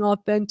 keep being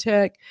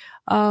authentic,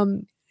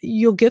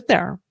 you'll get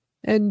there.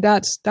 And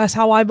that's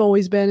how I've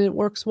always been. It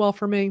works well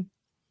for me.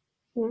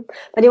 Yeah.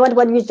 But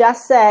what you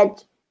just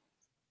said,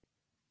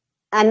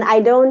 and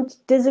I don't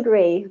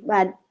disagree,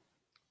 but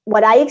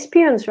what I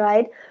experienced,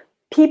 right?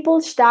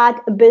 People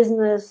start a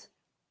business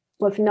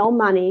with no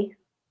money,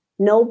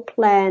 no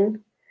plan,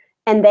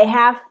 and they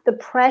have the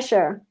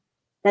pressure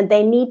that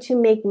they need to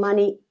make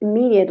money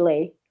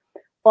immediately,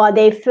 or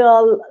they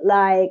feel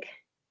like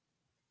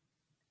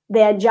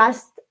they're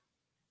just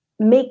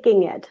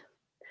making it.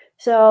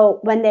 So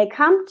when they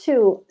come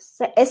to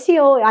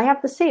SEO, I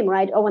have the same,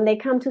 right? Or when they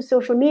come to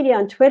social media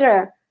on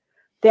Twitter,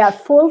 their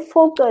full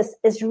focus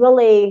is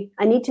really,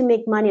 I need to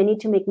make money, I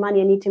need to make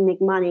money, I need to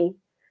make money.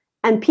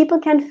 And people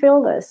can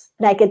feel this.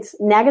 Like it's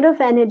negative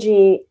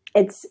energy,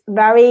 it's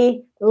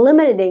very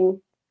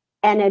limiting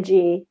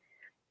energy.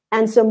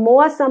 And so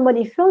more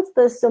somebody feels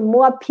this, so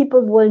more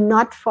people will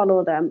not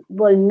follow them,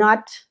 will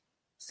not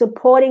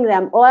supporting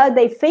them, or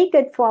they fake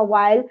it for a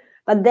while.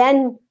 But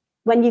then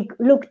when you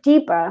look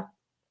deeper,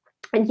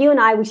 and you and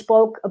I, we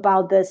spoke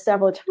about this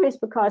several times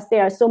because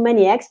there are so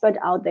many experts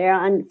out there.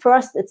 And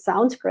first it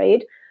sounds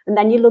great. And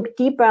then you look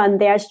deeper and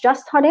there's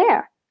just hot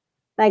air.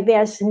 Like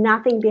there's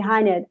nothing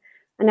behind it.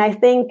 And I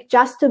think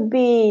just to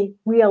be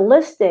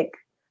realistic,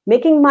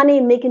 making money,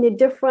 making a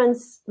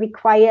difference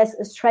requires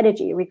a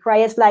strategy,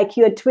 requires like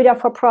your Twitter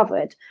for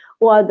profit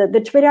or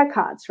the Twitter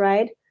cards,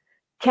 right?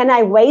 Can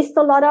I waste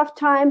a lot of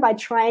time by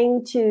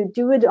trying to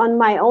do it on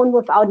my own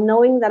without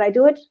knowing that I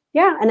do it?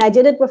 Yeah. And I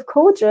did it with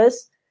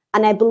coaches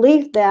and I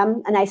believed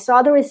them and I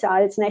saw the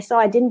results and I saw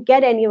I didn't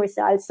get any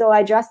results. So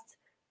I just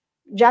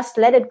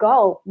let it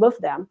go with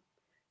them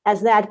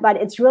as that. But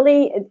it's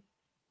really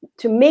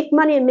to make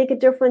money and make a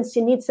difference,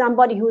 you need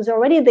somebody who's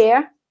already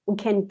there who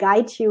can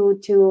guide you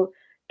to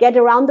get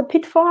around the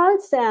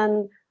pitfalls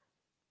and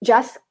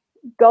just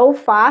go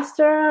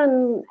faster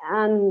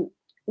and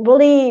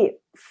really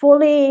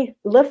fully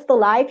live the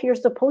life you're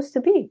supposed to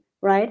be,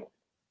 right?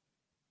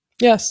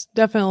 Yes,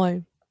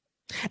 definitely.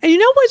 And you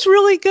know what's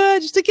really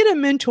good? Just to get a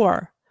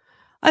mentor.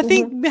 I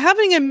think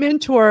having a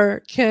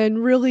mentor can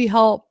really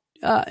help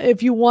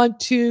if you want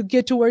to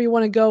get to where you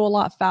want to go a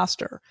lot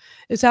faster.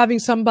 It's having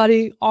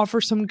somebody offer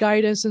some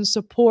guidance and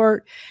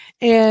support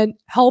and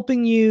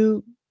helping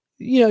you,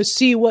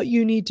 see what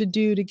you need to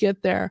do to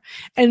get there.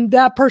 And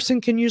that person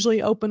can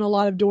usually open a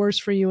lot of doors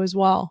for you as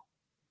well.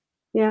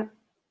 Yeah.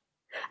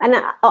 And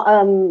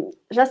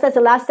just as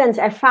a last sentence,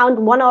 I found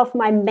one of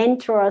my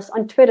mentors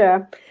on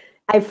Twitter.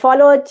 I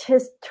followed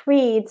his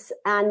tweets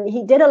and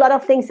he did a lot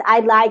of things I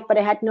liked, but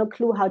I had no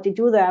clue how to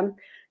do them.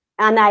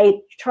 And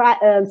I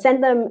sent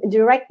them a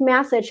direct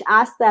message,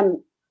 ask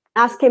him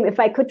if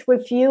I could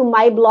review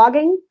my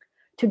blogging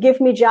to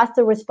give me just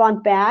a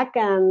response back.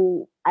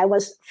 And I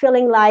was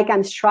feeling like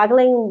I'm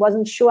struggling,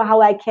 wasn't sure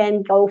how I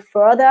can go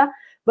further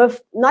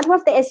not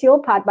with the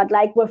SEO part, but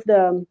like with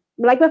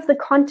the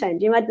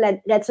content,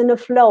 that's in the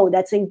flow,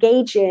 that's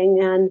engaging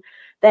and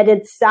that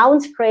it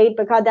sounds great,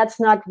 because that's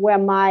not where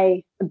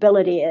my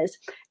ability is.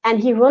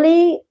 And he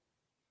really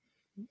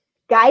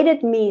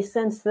guided me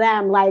since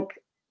then,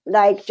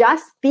 like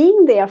just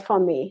being there for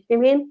me.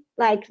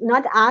 Like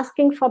not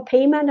asking for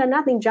payment or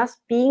nothing, just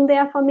being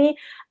there for me.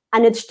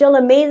 And it still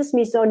amazes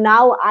me. So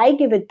now I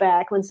give it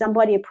back. When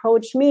somebody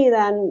approached me,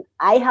 then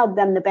I help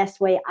them the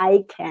best way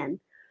I can.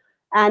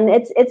 And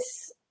it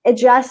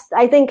just,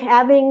 I think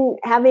having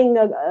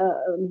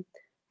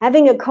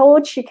a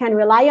coach you can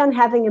rely on,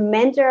 having a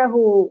mentor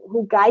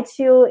who guides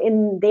you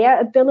in their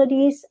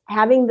abilities,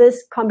 having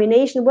this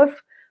combination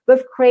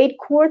with great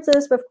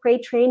courses, with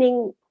great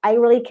training, I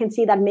really can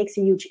see that makes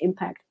a huge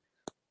impact.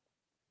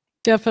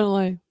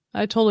 Definitely.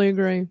 I totally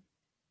agree.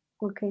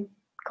 Okay.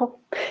 Cool.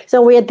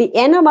 So we're at the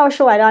end of our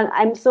show.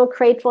 I'm so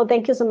grateful.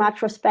 Thank you so much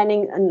for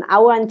spending an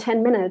hour and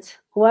 10 minutes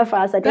with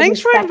us.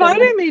 Thanks for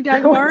inviting me,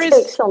 Dagmar.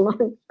 It's so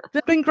long.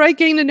 It's been great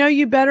getting to know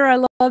you better. I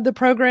love the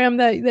program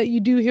that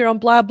you do here on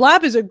Blab.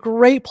 Blab is a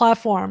great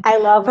platform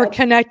for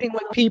connecting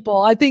with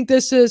people. I think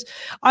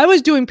I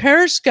was doing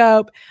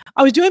Periscope.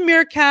 I was doing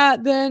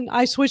Meerkat, then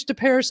I switched to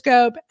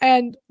Periscope.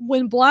 And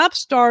when Blab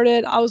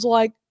started, I was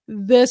like,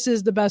 this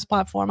is the best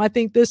platform. I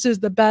think this is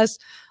the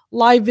best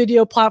live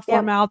video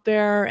platform out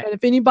there. And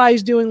if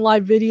anybody's doing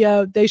live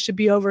video, they should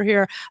be over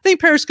here. I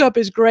think Periscope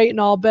is great and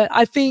all, but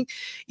I think,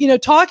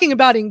 talking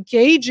about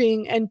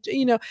engaging and,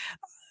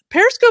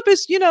 Periscope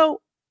is,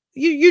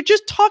 you're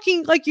just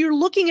talking like you're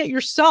looking at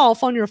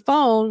yourself on your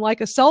phone,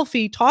 like a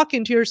selfie,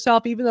 talking to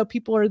yourself, even though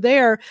people are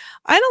there.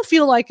 I don't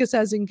feel like it's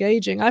as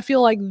engaging. I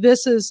feel like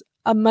this is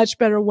a much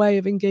better way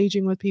of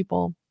engaging with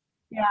people.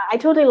 Yeah, I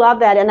totally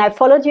love that. And I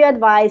followed your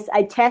advice.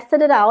 I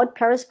tested it out,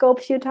 Periscope,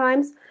 a few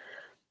times.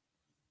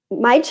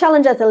 My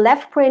challenge as a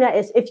left brainer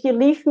is if you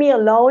leave me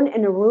alone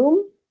in a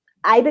room,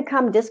 I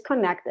become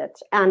disconnected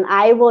and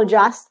I will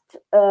just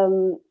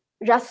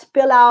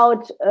spill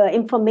out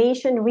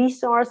information,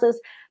 resources,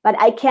 but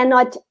I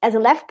cannot, as a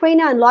left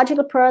brainer and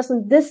logical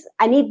person,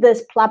 I need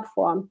this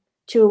platform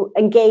to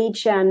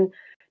engage and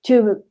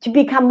to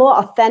become more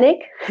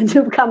authentic,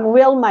 to become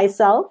real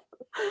myself.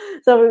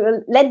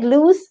 So let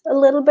loose a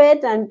little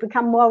bit and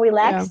become more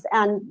relaxed.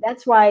 Yeah. And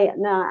that's why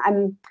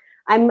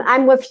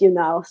I'm with you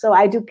now. So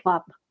I do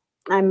Blab.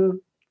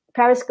 I'm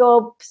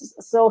Periscope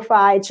so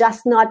far,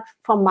 just not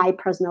for my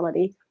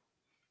personality.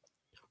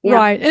 Yeah.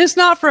 Right. And it's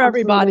not for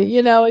everybody.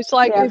 It's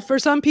like for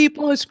some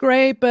people it's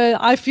great,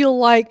 but I feel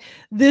like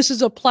this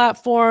is a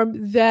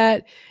platform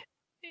that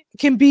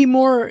can be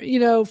more,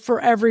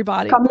 for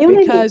everybody.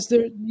 Community. Because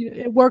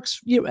it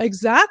works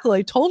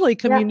exactly, totally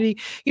community.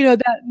 Yeah.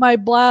 That my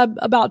Blab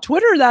about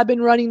Twitter that I've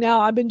been running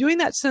now, I've been doing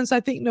that since I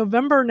think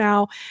November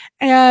now.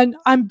 And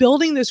I'm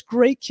building this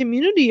great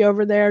community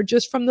over there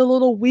just from the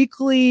little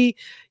weekly,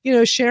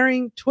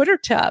 sharing Twitter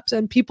tips,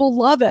 and people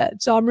love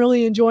it. So I'm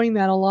really enjoying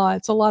that a lot.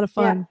 It's a lot of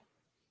fun.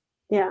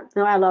 Yeah.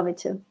 No, I love it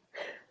too.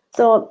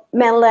 So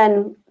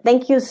Madalyn,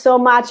 thank you so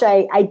much.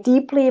 I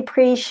deeply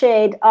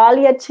appreciate all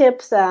your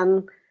tips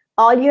and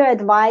all your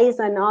advice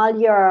and all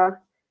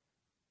your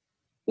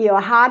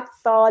hard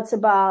thoughts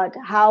about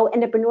how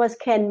entrepreneurs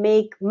can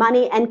make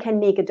money and can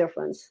make a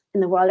difference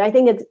in the world. I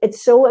think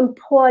it's so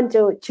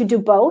important to do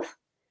both,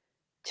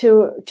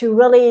 to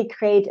really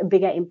create a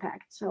bigger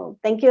impact. So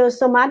thank you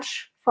so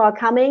much for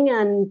coming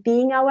and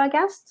being our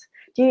guest.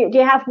 Do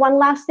you have one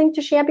last thing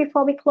to share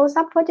before we close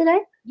up for today?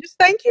 Just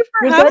thank you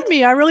for having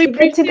me. I really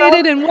appreciate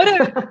it. And what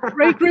a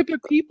great group of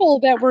people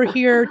that were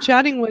here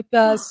chatting with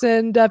us.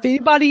 And if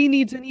anybody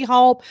needs any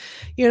help,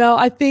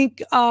 I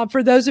think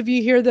for those of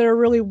you here that are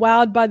really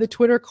wowed by the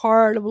Twitter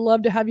card, I would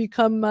love to have you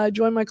come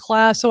join my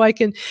class so I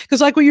can,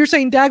 because like what you're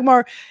saying,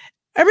 Dagmar,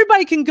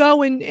 everybody can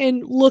go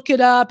and look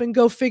it up and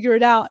go figure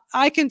it out.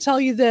 I can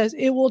tell you this,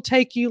 it will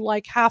take you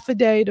like half a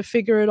day to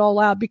figure it all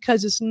out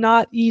because it's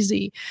not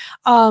easy.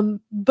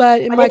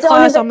 But in my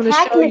class, I'm going to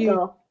show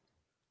you.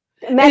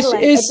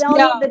 Madalyn, it's only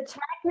the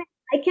technical.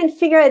 I can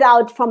figure it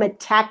out from a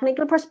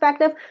technical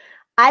perspective.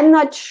 I'm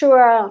not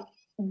sure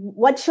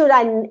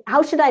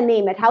how should I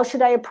name it? How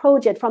should I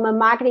approach it from a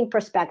marketing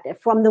perspective,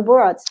 from the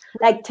words?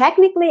 Like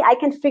technically, I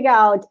can figure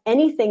out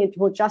anything. It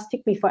will just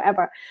take me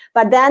forever.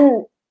 But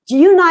then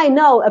you and I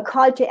know a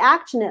call to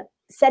action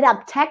set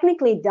up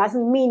technically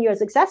doesn't mean you're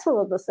successful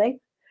with this thing.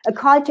 A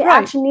call to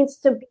action needs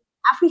to be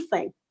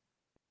everything.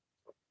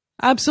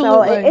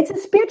 Absolutely. So it's a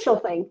spiritual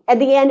thing. At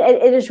the end,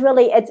 it is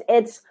really,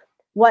 it's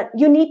what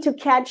you need to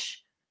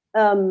catch.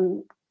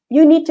 You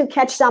need to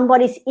catch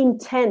somebody's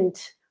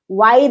intent,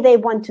 why they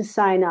want to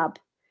sign up,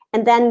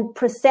 and then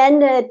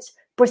present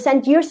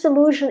your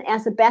solution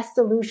as the best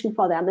solution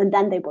for them, and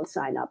then they will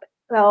sign up.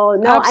 So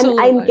no,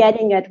 I'm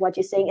getting at what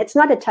you're saying. It's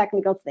not a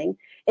technical thing.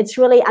 It's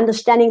really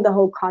understanding the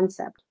whole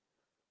concept.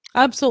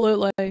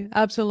 Absolutely.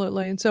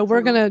 Absolutely. And so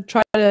we're going to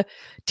try to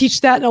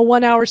teach that in a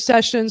 1-hour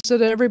session so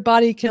that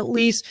everybody can at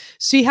least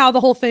see how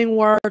the whole thing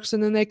works,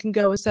 and then they can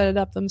go and set it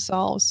up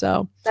themselves.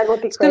 So that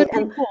would be great.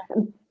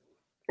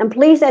 And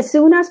please, as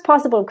soon as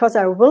possible, because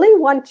I really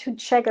want to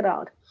check it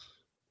out.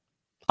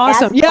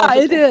 Awesome. Yeah,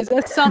 it is.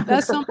 That's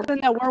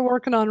something that we're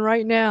working on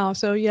right now.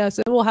 So yes,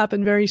 it will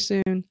happen very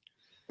soon.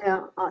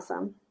 Yeah,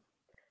 awesome.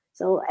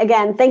 So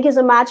again, thank you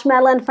so much,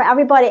 Madalyn. For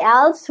everybody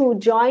else who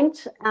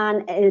joined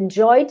and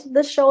enjoyed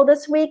the show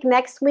this week,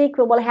 next week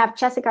we will have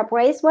Jessica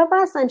Brace with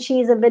us, and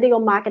she's a video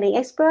marketing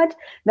expert,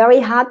 very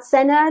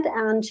heart-centered,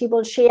 and she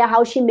will share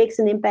how she makes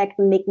an impact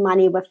and make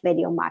money with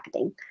video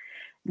marketing.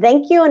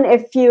 Thank you. And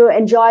if you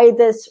enjoy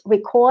this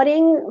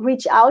recording,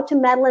 reach out to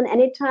Madalyn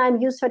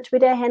anytime. Use her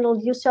Twitter handle,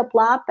 use her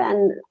blog,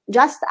 and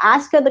just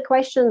ask her the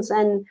questions,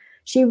 and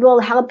she will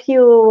help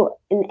you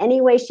in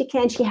any way she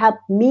can. She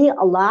helped me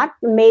a lot,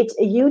 made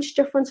a huge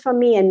difference for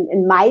me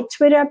in my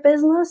Twitter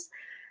business,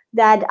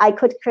 that I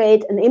could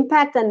create an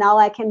impact, and now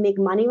I can make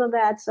money with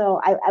that.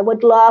 So I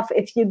would love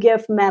if you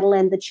give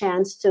Madalyn the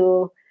chance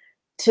to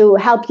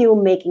help you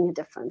making a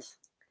difference.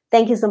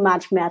 Thank you so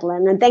much,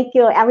 Madalyn. And thank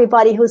you,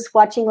 everybody who's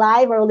watching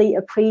live. I really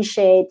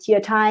appreciate your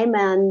time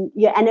and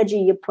your energy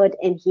you put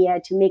in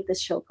here to make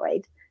this show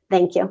great.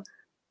 Thank you.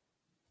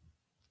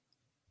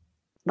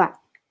 Bye.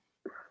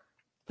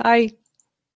 Bye.